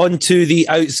 On to the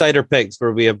outsider picks,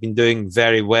 where we have been doing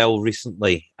very well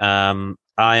recently. I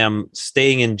am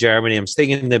staying in Germany. I'm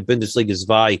staying in the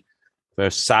Bundesliga 2 for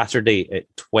Saturday at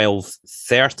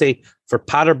 12:30 for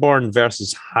Paderborn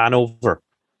versus Hanover.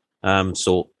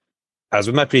 So, as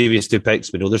with my previous 2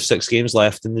 picks, we know there's 6 games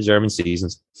left in the German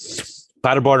seasons.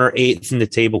 Paderborn are 8th in the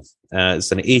table.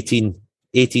 It's an 18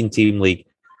 team league,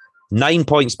 9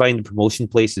 points behind the promotion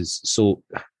places. So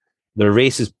the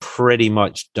race is pretty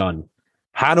much done.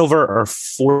 Hanover are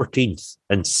 14th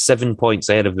and 7 points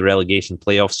ahead of the relegation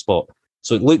playoff spot.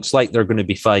 So it looks like they're going to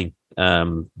be fine.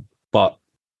 But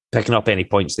picking up any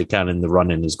points they can in the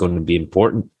run-in is going to be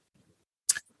important.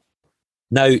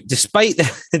 Now, despite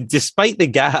the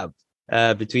gap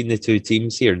between the 2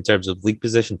 teams here in terms of league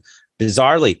position,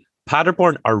 bizarrely,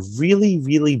 Paderborn are really,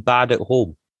 really bad at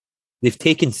home. They've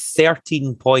taken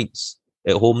 13 points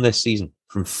at home this season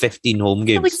from 15 home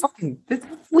games. The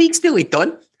league's nearly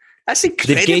done. That's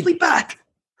incredibly bad.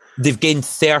 They've gained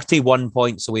 31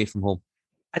 points away from home.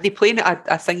 Are they playing at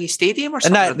a thingy stadium or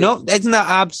something? No, isn't that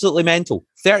absolutely mental?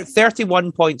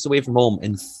 31 points away from home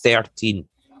and 13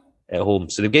 at home.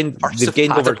 So they've gained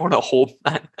over at home.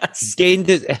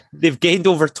 They've gained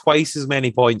over twice as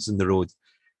many points on the road.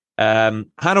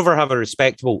 Hanover have a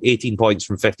respectable 18 points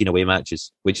from 15 away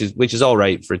matches, which is all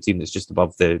right for a team that's just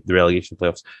above the relegation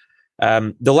playoffs.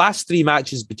 The last 3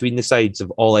 matches between the sides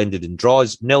have all ended in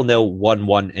draws: 0-0,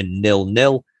 1-1, and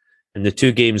 0-0. And the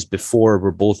 2 games before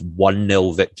were both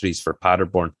 1-0 victories for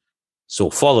Paderborn. So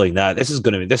following that, this is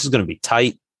going to be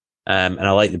tight. And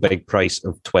I like the big price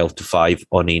of 12-5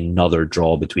 on another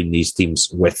draw between these teams,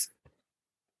 with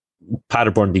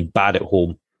Paderborn being bad at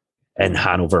home and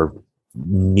Hanover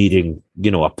needing,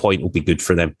 a point will be good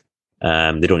for them.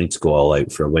 They don't need to go all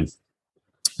out for a win.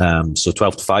 So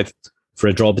 12-5 for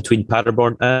a draw between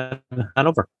Paderborn and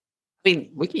Hanover. I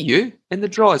mean, look at you in the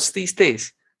draws these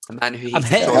days. A man who I'm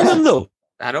hitting them though.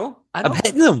 I know. I'm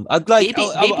hitting them. I'm only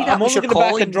going to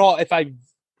back a draw if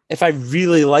I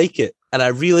really like it, and I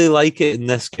really like it in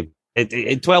this game. At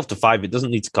 12-5, it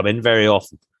doesn't need to come in very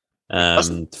often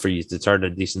for you to turn a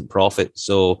decent profit.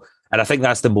 So, and I think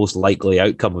that's the most likely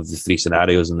outcome of the 3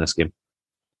 scenarios in this game.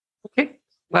 Okay.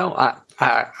 Well,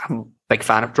 I'm a big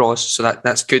fan of draws, so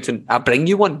that's good. And I'll bring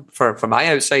you one for my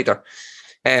outsider.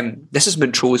 This is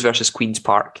Montrose versus Queen's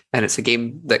Park, and it's a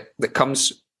game that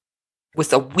comes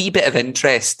with a wee bit of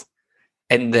interest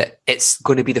in that it's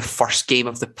going to be the first game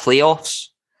of the playoffs.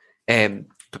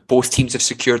 But both teams have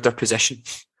secured their position.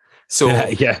 So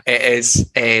it is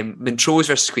Montrose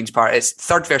versus Queen's Park. It's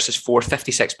 3rd versus 4th,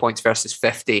 56 points versus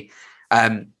 50.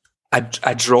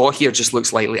 A draw here just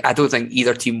looks likely. I don't think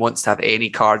either team wants to have any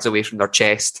cards away from their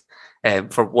chest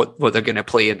for what they're going to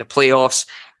play in the playoffs.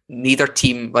 Neither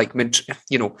team,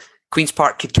 Queen's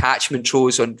Park could catch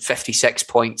Montrose on 56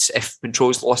 points if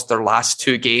Montrose lost their last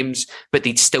 2 games, but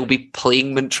they'd still be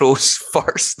playing Montrose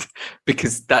first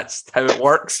because that's how it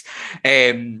works.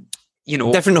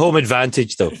 Different home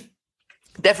advantage, though.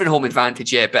 Different home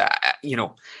advantage, yeah. But,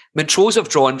 Montrose have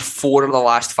drawn 4 of the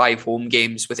last 5 home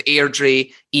games with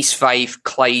Airdrie, East Fife,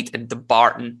 Clyde and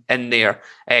Dumbarton in there.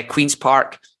 Queen's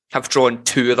Park have drawn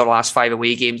 2 of their last 5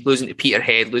 away games, losing to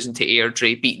Peterhead, losing to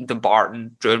Airdrie, beating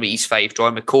Dumbarton, drawing with East Fife,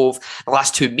 drawing with Cove. The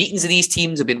last 2 meetings of these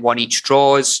teams have been 1-each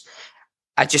draws.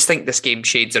 I just think this game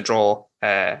shades a draw.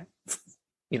 I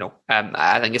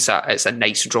think it's a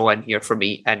nice draw in here for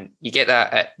me, and you get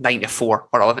that at 9-4 or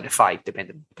 11-5,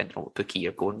 depending on what bookie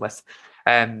you're going with.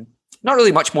 Not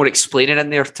really much more explaining in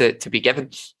there to be given.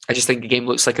 I just think the game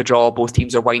looks like a draw. Both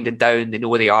teams are winding down. They know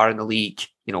where they are in the league.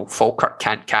 Falkirk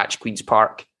can't catch Queen's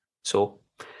Park. So,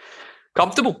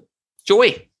 comfortable.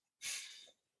 Joey.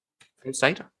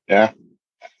 Outsider. Yeah.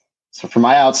 So for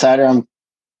my outsider, I'm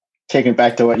taking it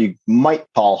back to what you might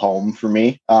call home for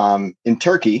me in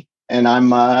Turkey. And I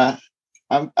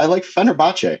like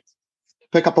Fenerbahce to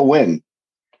pick up a win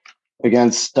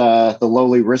against the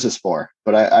lowly Rizespor,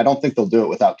 but I don't think they'll do it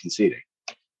without conceding.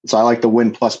 So I like the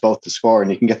win plus both to score,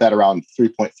 and you can get that around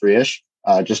 3.3-ish,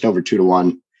 just over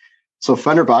 2-1. So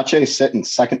Fenerbahce sit in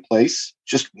second place,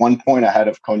 just 1 point ahead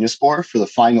of Konyaspor for the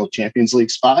final Champions League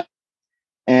spot.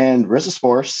 And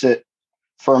Rizespor sit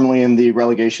firmly in the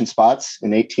relegation spots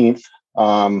in 18th,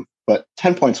 but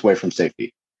 10 points away from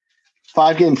safety.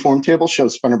 5-game form table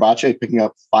shows Fenerbahce picking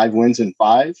up 5 wins in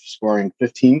 5, scoring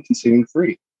 15, conceding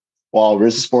 3. While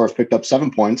Rizespor have picked up 7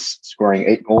 points, scoring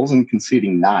 8 goals and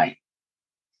conceding 9.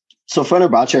 So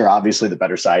Fenerbahce are obviously the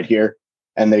better side here,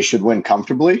 and they should win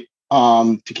comfortably.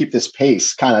 To keep this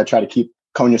pace, kind of try to keep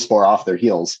Konyaspor off their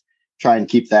heels, try and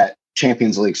keep that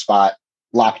Champions League spot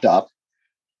locked up.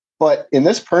 But in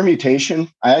this permutation,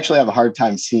 I actually have a hard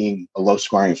time seeing a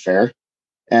low-scoring affair.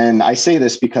 And I say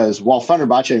this because while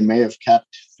Fenerbahce may have kept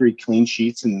 3 clean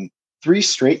sheets and 3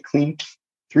 straight clean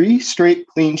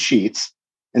sheets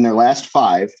in their last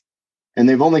 5, and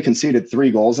they've only conceded 3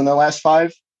 goals in their last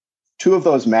 5, 2 of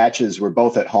those matches were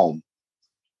both at home.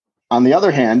 On the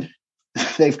other hand,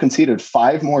 they've conceded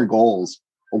 5 more goals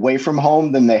away from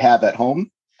home than they have at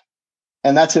home.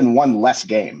 And that's in 1 less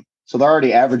game. So they're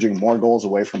already averaging more goals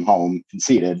away from home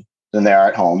conceded than they are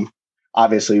at home.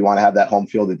 Obviously, you want to have that home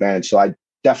field advantage. So I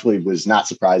definitely was not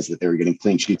surprised that they were getting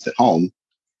clean sheets at home.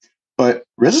 But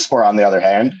Rizespor, on the other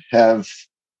hand, have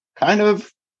kind of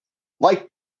liked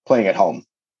playing at home.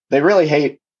 They really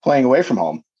hate playing away from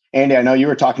home. Andy, I know you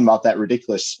were talking about that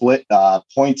ridiculous split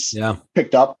points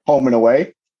picked up home and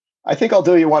away. I think I'll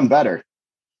do you one better.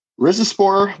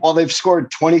 Rizespor, while they've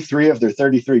scored 23 of their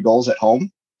 33 goals at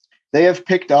home, they have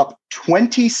picked up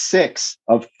 26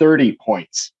 of 30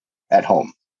 points at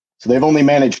home. So they've only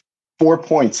managed 4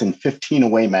 points in 15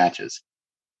 away matches,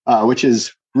 which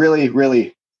is really,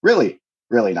 really, really,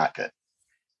 really not good.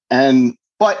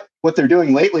 But what they're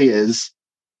doing lately is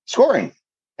scoring.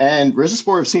 And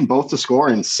Rizespor have seen both to score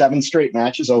in 7 straight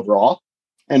matches overall,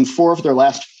 and 4 of their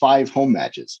last 5 home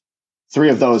matches. 3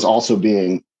 of those also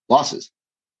being losses.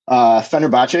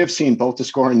 Fenerbahce have seen both to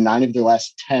score in 9 of their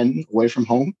last 10 away from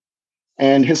home.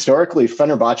 And historically,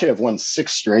 Fenerbahce have won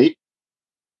 6 straight.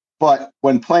 But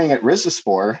when playing at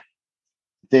Rizespor,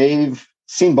 they've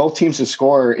seen both teams to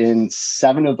score in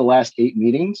 7 of the last 8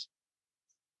 meetings.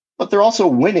 But they're also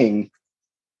winning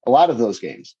a lot of those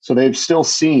games. So they've still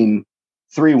seen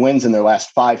 3 wins in their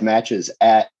last 5 matches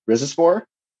at Rizespor,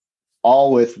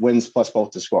 all with wins plus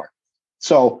both to score.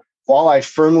 So while I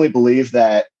firmly believe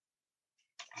that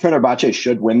Fenerbahce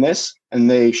should win this, and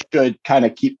they should kind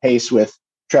of keep pace with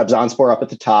Trabzonspor up at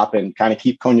the top and kind of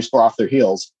keep Konyaspor off their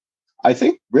heels, I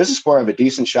think Rizespor have a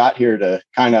decent shot here to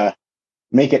kind of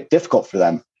make it difficult for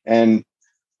them. And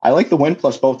I like the win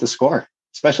plus both to score,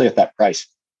 especially at that price.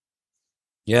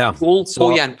 Yeah.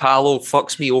 Bojan Palo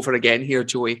fucks me over again here,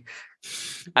 Joey.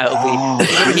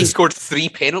 He scored 3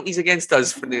 penalties against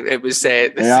us. It was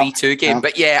the 3-2 game.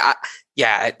 But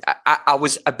I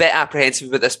was a bit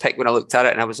apprehensive with this pick when I looked at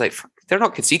it, and I was like, they're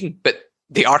not conceding, but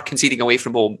they are conceding away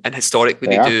from home, and historically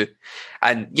they do.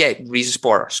 And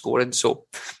Rizespor are scoring, so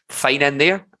fine in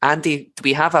there. Andy, do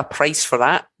we have a price for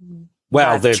that?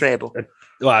 Well, treble.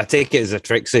 Well, I take it as a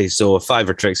Trixie. So a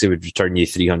 5 Trixie would return you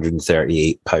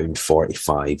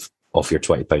 £338.45 off your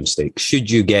 £20 stake. Should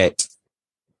you get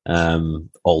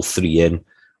all 3 in?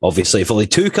 Obviously, if only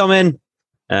 2 come in,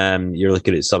 you're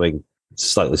looking at something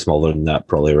slightly smaller than that,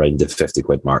 probably around the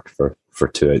 £50 mark for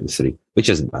 2 out of 3, which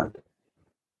isn't bad.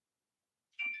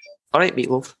 All right,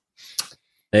 Meatloaf.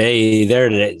 Hey, there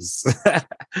it is.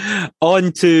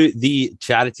 On to the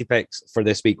charity picks for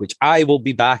this week, which I will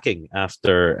be backing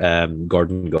after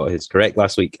Gordon got his correct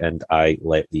last week and I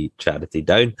let the charity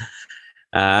down.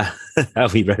 A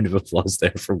wee round of applause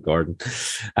there from Gordon.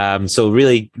 So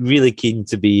really, really keen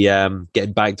to be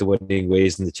getting back to winning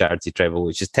ways in the charity treble,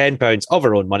 which is £10 of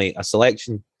our own money,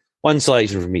 one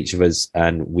selection from each of us,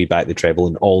 and we back the treble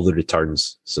and all the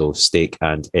returns. So stake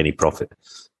and any profit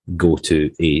go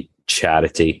to a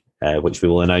charity, which we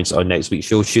will announce on next week's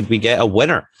show should we get a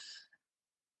winner.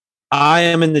 I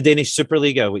am in the Danish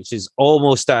Superliga, which is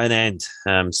almost at an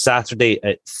end. Saturday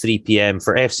at 3 p.m.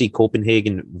 for FC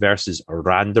Copenhagen versus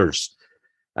Randers.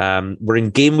 We're in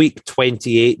game week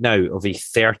 28 now of a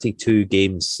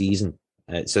 32-game season.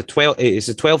 It's a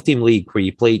 12-team league where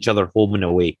you play each other home and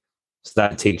away. So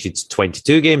that takes you to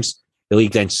 22 games. The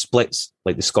league then splits,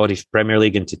 like the Scottish Premier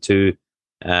League, into two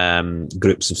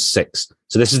groups of 6.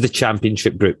 So this is the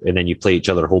championship group, and then you play each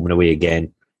other home and away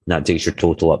again. And that takes your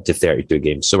total up to 32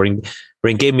 games. So we're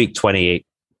in game week 28.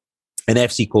 And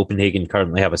FC Copenhagen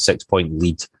currently have a 6-point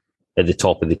lead at the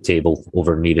top of the table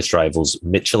over nearest rivals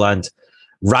Midtjylland.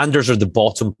 Randers are the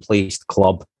bottom placed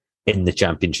club in the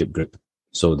championship group.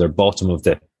 So they're bottom of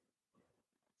the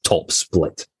top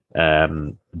split,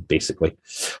 basically.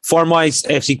 Form-wise,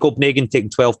 FC Copenhagen taking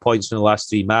 12 points from the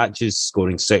last 3 matches,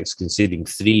 scoring 6, conceding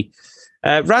 3.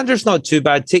 Randers not too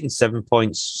bad, taking 7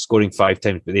 points, scoring 5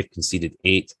 times, but they've conceded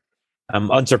 8.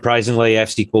 Unsurprisingly,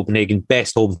 FC Copenhagen,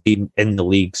 best home team in the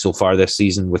league so far this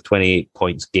season, with 28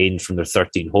 points gained from their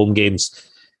 13 home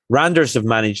games. Randers have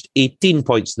managed 18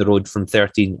 points on the road from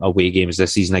 13 away games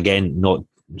this season. Again,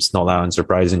 it's not that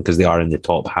unsurprising because they are in the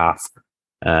top half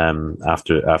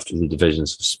after the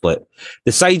divisions have split.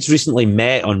 The sides recently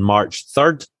met on March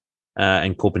 3rd.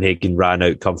 And Copenhagen ran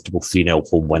out comfortable 3-0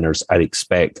 home winners. I'd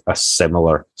expect a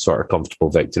similar sort of comfortable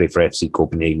victory for FC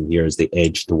Copenhagen here as they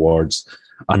edge towards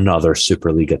another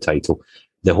Superliga title.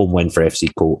 The home win for FC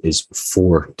Co is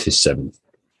 4-7.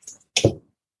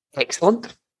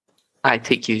 Excellent. I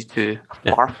take you to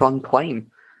far-flung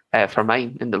climb for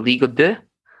mine in the Ligue 2.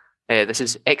 This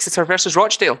is Exeter versus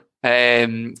Rochdale. I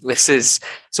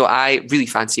really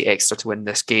fancy Exeter to win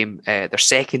this game. They're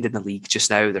second in the league just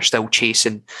now. They're still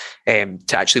chasing to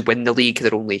actually win the league.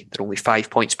 They're only 5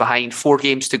 points behind. 4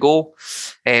 games to go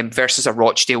versus a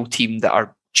Rochdale team that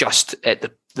are just at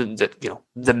the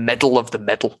middle of the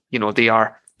middle. They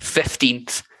are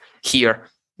 15th here.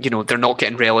 They're not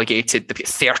getting relegated. They've got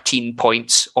 13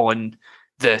 points on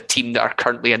the team that are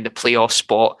currently in the playoff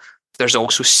spot. There's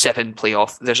also 7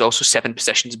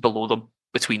 positions below them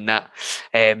between that.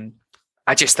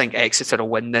 I just think Exeter will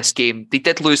win this game. They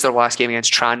did lose their last game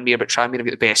against Tranmere, but Tranmere have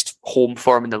got the best home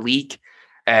form in the league.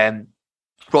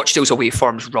 Rochdale's away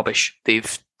form is rubbish.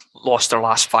 They've lost their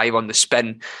last 5 on the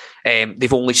spin.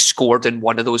 They've only scored in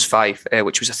one of those 5,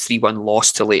 which was a 3-1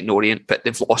 loss to Leyton Orient, but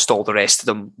they've lost all the rest of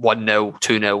them 1-0,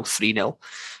 2-0,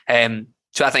 3-0.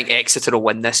 So I think Exeter will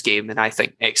win this game, and I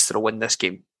think Exeter will win this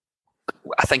game.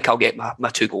 I think I'll get my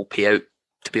 2-goal payout,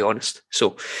 to be honest.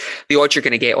 So the odds you're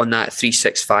going to get on that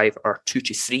 3-6-5 are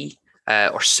 2-3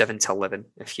 or 7-11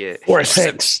 if you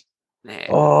 4-6.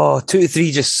 Oh,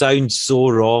 2-3 just sounds so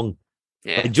wrong.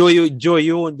 Yeah. Joe,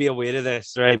 you won't be aware of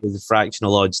this, right? With the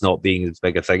fractional odds not being as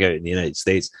big a thing out in the United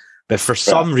States, but for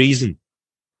some reason,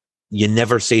 you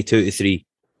never say 2-3.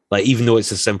 Like, even though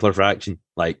it's a simpler fraction,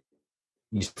 like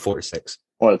 4-6.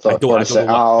 Well, it's 4-6.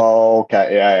 Oh,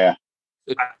 okay, yeah.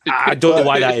 I don't know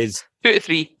why that is.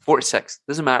 2-3, 4-6.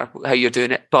 Doesn't matter how you're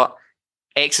doing it. But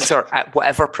Exeter, at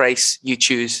whatever price you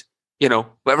choose,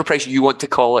 whatever price you want to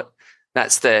call it,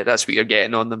 that's what you're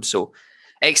getting on them. So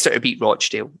Exeter to beat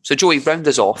Rochdale. So Joey, round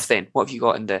us off then. What have you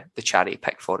got in the charity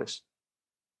pick for us?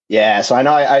 Yeah, so I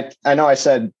know I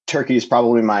said Turkey is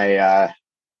probably my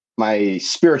my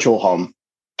spiritual home,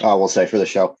 we'll say, for the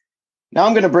show. Now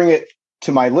I'm going to bring it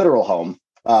to my literal home,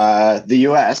 the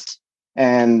US.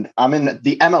 And I'm in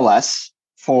the MLS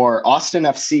for Austin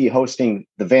FC hosting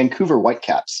the Vancouver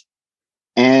Whitecaps.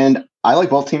 And I like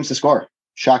both teams to score.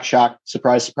 Shock, shock,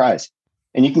 surprise, surprise.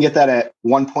 And you can get that at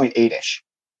 1.8-ish.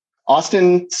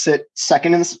 Austin sit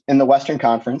second in the Western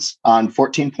Conference on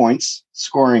 14 points,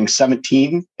 scoring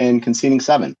 17 and conceding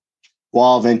 7.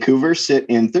 While Vancouver sit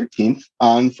in 13th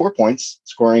on 4 points,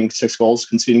 scoring 6 goals,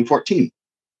 conceding 14.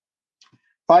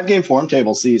 5-game form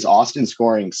table sees Austin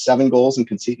scoring 7 goals and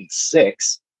conceding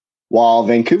 6, while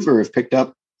Vancouver have picked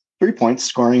up 3 points,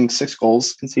 scoring 6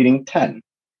 goals, conceding 10.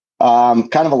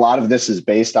 Kind of a lot of this is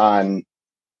based on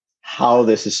how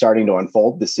this is starting to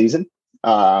unfold this season.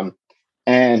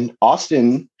 And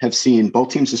Austin have seen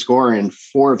both teams to score in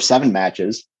 4 of 7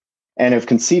 matches and have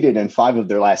conceded in 5 of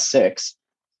their last 6.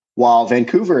 while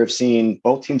Vancouver have seen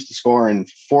both teams to score in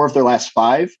 4 of their last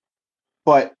 5.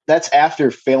 But that's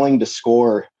after failing to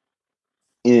score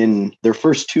in their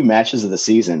first 2 matches of the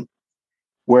season,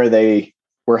 where they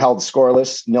were held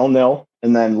scoreless 0-0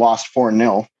 and then lost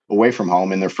 4-0 away from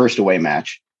home in their first away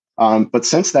match. But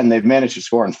since then, they've managed to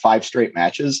score in 5 straight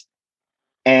matches,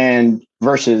 and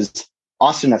versus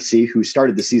Austin FC, who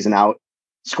started the season out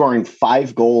scoring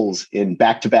 5 goals in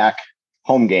back-to-back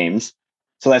home games.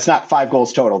 So that's not 5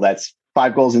 goals total. That's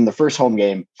 5 goals in the first home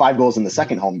game, 5 goals in the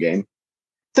second home game.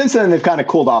 Since then, they've kind of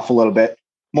cooled off a little bit.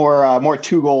 More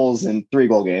 2 goals and 3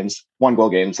 goal games, 1 goal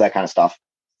games, that kind of stuff.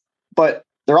 But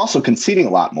they're also conceding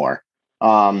a lot more.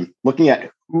 Looking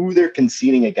at who they're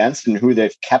conceding against and who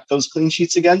they've kept those clean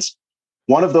sheets against,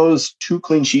 one of those 2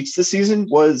 clean sheets this season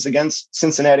was against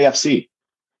Cincinnati FC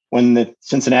when the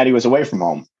Cincinnati was away from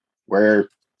home, where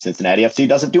Cincinnati FC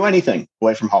doesn't do anything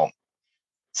away from home.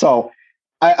 So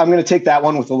I'm going to take that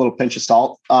one with a little pinch of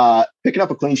salt. Picking up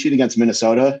a clean sheet against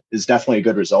Minnesota is definitely a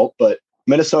good result, but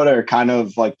Minnesota are kind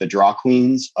of like the draw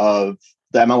queens of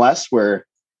the MLS, where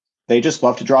they just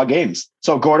love to draw games.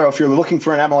 So, Gordo, if you're looking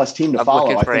for an MLS team to follow,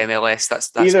 looking for MLS.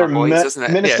 That's either my boys, isn't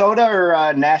it? Minnesota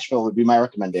or Nashville would be my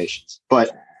recommendations.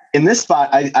 But in this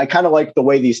spot, I kind of like the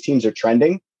way these teams are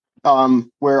trending,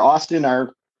 where Austin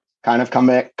are kind of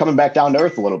coming back down to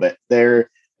earth a little bit. They're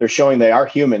showing they are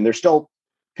human. They're still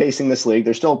pacing this league.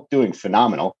 They're still doing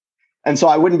phenomenal. And so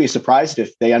I wouldn't be surprised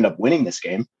if they end up winning this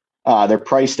game. They're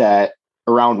priced at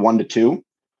around 1-2,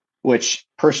 which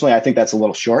personally I think that's a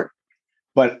little short.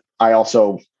 But I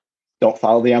also don't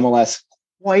follow the MLS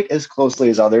quite as closely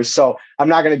as others. So I'm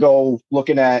not going to go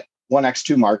looking at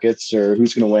 1x2 markets or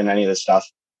who's going to win any of this stuff.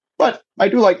 But I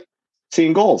do like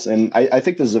seeing goals, and I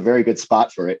think this is a very good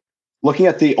spot for it. Looking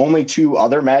at the only 2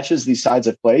 other matches these sides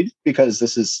have played, because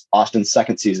this is Austin's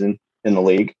second season in the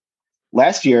league.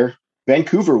 Last year,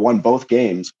 Vancouver won both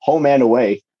games, home and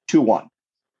away, 2-1.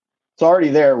 So already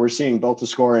there, we're seeing both the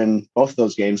score in both of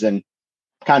those games, and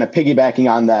kind of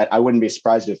piggybacking on that, I wouldn't be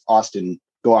surprised if Austin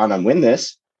go on and win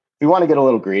this. If you want to get a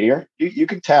little greedier, you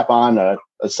could tap on a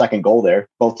second goal there,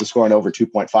 both to score in over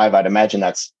 2.5. I'd imagine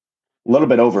that's a little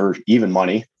bit over even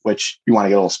money, which you want to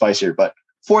get a little spicier. But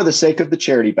for the sake of the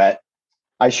charity bet,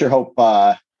 I sure hope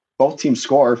both teams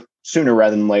score sooner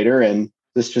rather than later, and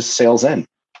this just sails in.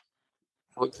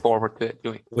 Look forward to it.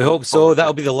 We hope so.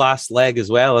 That'll be the last leg as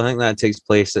well. I think that takes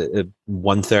place at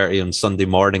 1:30 on Sunday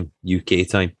morning, UK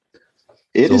time.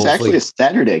 It is actually a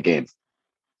Saturday game.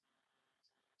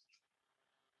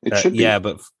 It should be. Yeah,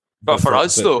 but for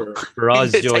us, though. For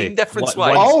us, Joey. Time difference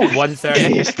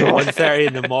 1:30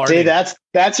 in the morning. See, that's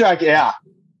right. Yeah.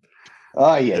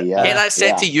 Oh, yeah. Yeah, that's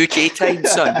set to UK time,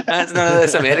 son. That's none of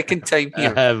this American time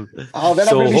here. Then I'm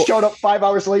going to be showing up 5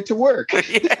 hours late to work.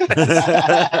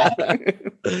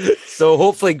 So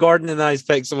hopefully Gordon and I's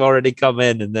picks have already come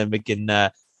in, and then we can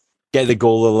get the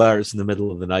goal alerts in the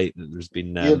middle of the night. There's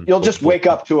been you'll just wake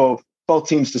up to both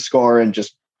teams to score and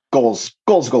just goals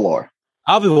galore.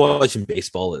 I'll be watching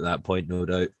baseball at that point, no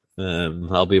doubt.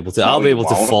 I'll be able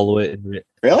to follow it in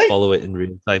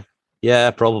real time.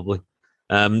 Yeah, probably.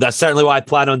 That's certainly what I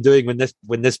plan on doing when this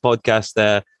podcast.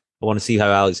 I want to see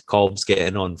how Alex Cobb's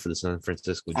getting on for the San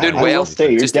Francisco. I will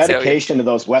say your dedication to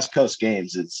those West Coast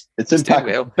games, it's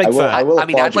impeccable. Well.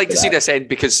 I'd like to see this end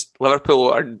because Liverpool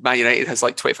or Man United has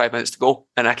like 25 minutes to go,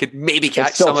 and I could maybe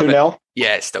catch some of it. 2-0?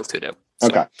 Yeah, it's still 2-0. So.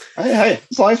 Okay. Hey,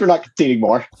 as long as we're not conceding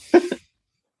more.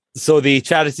 So the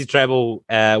charity treble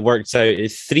works out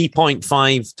is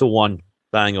 3.5 to 1,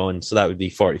 bang on. So that would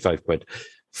be 45 quid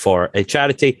for a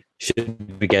charity.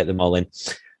 Should we get them all in?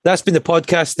 That's been the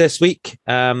podcast this week.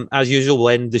 As usual, we'll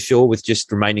end the show with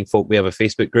just reminding folk we have a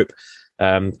Facebook group.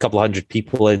 A couple of hundred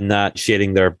people in that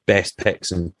sharing their best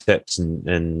picks and tips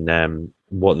and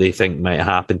what they think might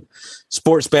happen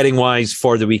sports betting wise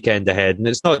for the weekend ahead. And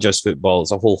it's not just football,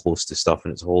 it's a whole host of stuff,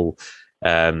 and it's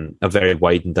a very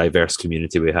wide and diverse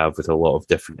community we have with a lot of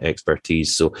different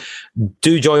expertise. So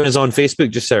do join us on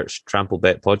Facebook. Just search Trample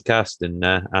Bet Podcast and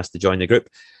ask to join the group.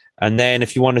 And then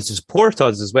if you wanted to support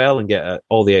us as well and get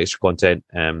all the extra content,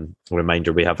 a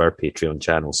reminder, we have our Patreon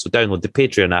channel. So download the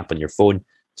Patreon app on your phone,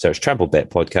 search Trample Bet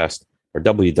Podcast or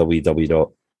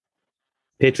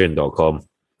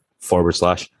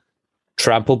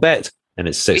www.patreon.com/Trample Bet. And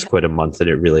it's £6 a month, and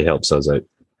it really helps us out.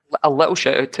 A little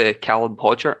shout out to Callum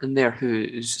Podger in there,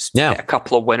 who's a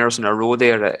couple of winners in a row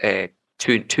there at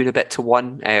 2 and a bit to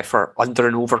 1 for under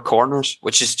and over corners,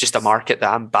 which is just a market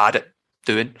that I'm bad at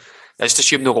doing. I just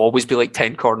assume there'll always be like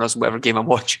 10 corners in whatever game I'm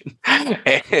watching.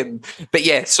 But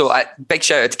yeah, so big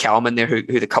shout out to Callum in there, who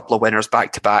had a couple of winners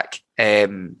back to back.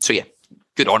 So yeah,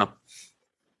 good on him.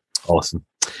 Awesome.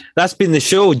 That's been the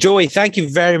show. Joey, thank you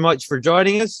very much for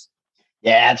joining us.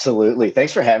 Yeah, absolutely.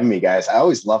 Thanks for having me, guys. I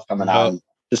always love coming on,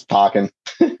 just talking.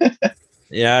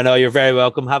 Yeah, no, you're very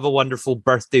welcome. Have a wonderful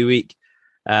birthday week.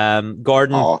 Gordon,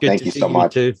 good thank to you see so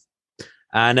much. Too.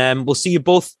 And we'll see you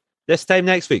both this time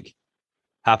next week.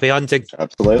 Happy hunting.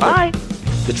 Absolutely. Bye.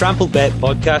 The Trampled Bet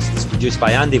podcast is produced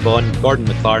by Andy Vaughan, Gordon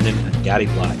McLarnon, and Gary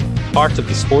Black, part of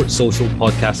the Sports Social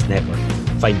Podcast Network.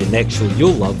 Find the next show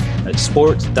you'll love at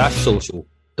sports-social.co.uk.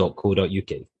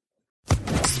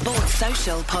 Sports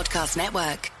Social Podcast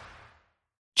Network.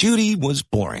 Judy was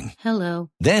boring. Hello.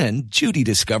 Then Judy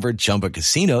discovered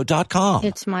ChumbaCasino.com.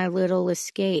 It's my little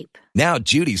escape. Now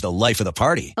Judy's the life of the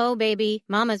party. Oh, baby,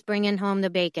 mama's bringing home the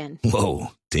bacon. Whoa,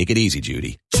 take it easy,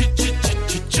 Judy.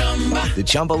 The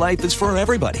Chumba life is for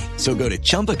everybody. So go to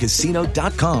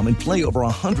ChumbaCasino.com and play over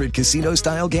 100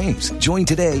 casino-style games. Join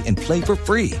today and play for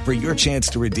free for your chance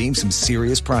to redeem some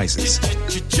serious prizes.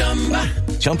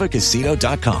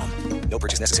 ChumbaCasino.com. No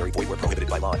purchase necessary. Void where prohibited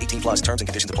by law. 18+ terms and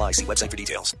conditions apply. See website for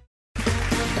details.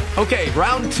 Okay,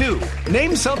 round two.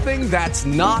 Name something that's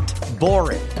not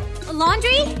boring. A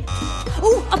laundry?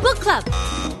 Ooh, a book club.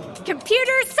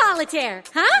 Computer solitaire,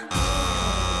 huh?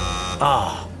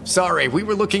 Ah, oh, sorry. We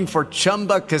were looking for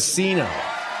Chumba Casino.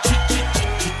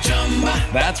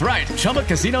 That's right.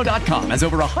 ChumbaCasino.com has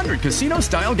over 100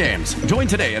 casino-style games. Join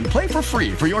today and play for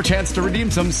free for your chance to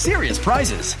redeem some serious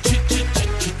prizes.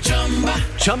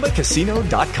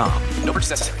 ChumbaCasino.com. No purchase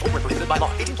necessary. Void where prohibited by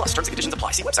law. 18+ terms and conditions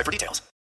apply. See website for details.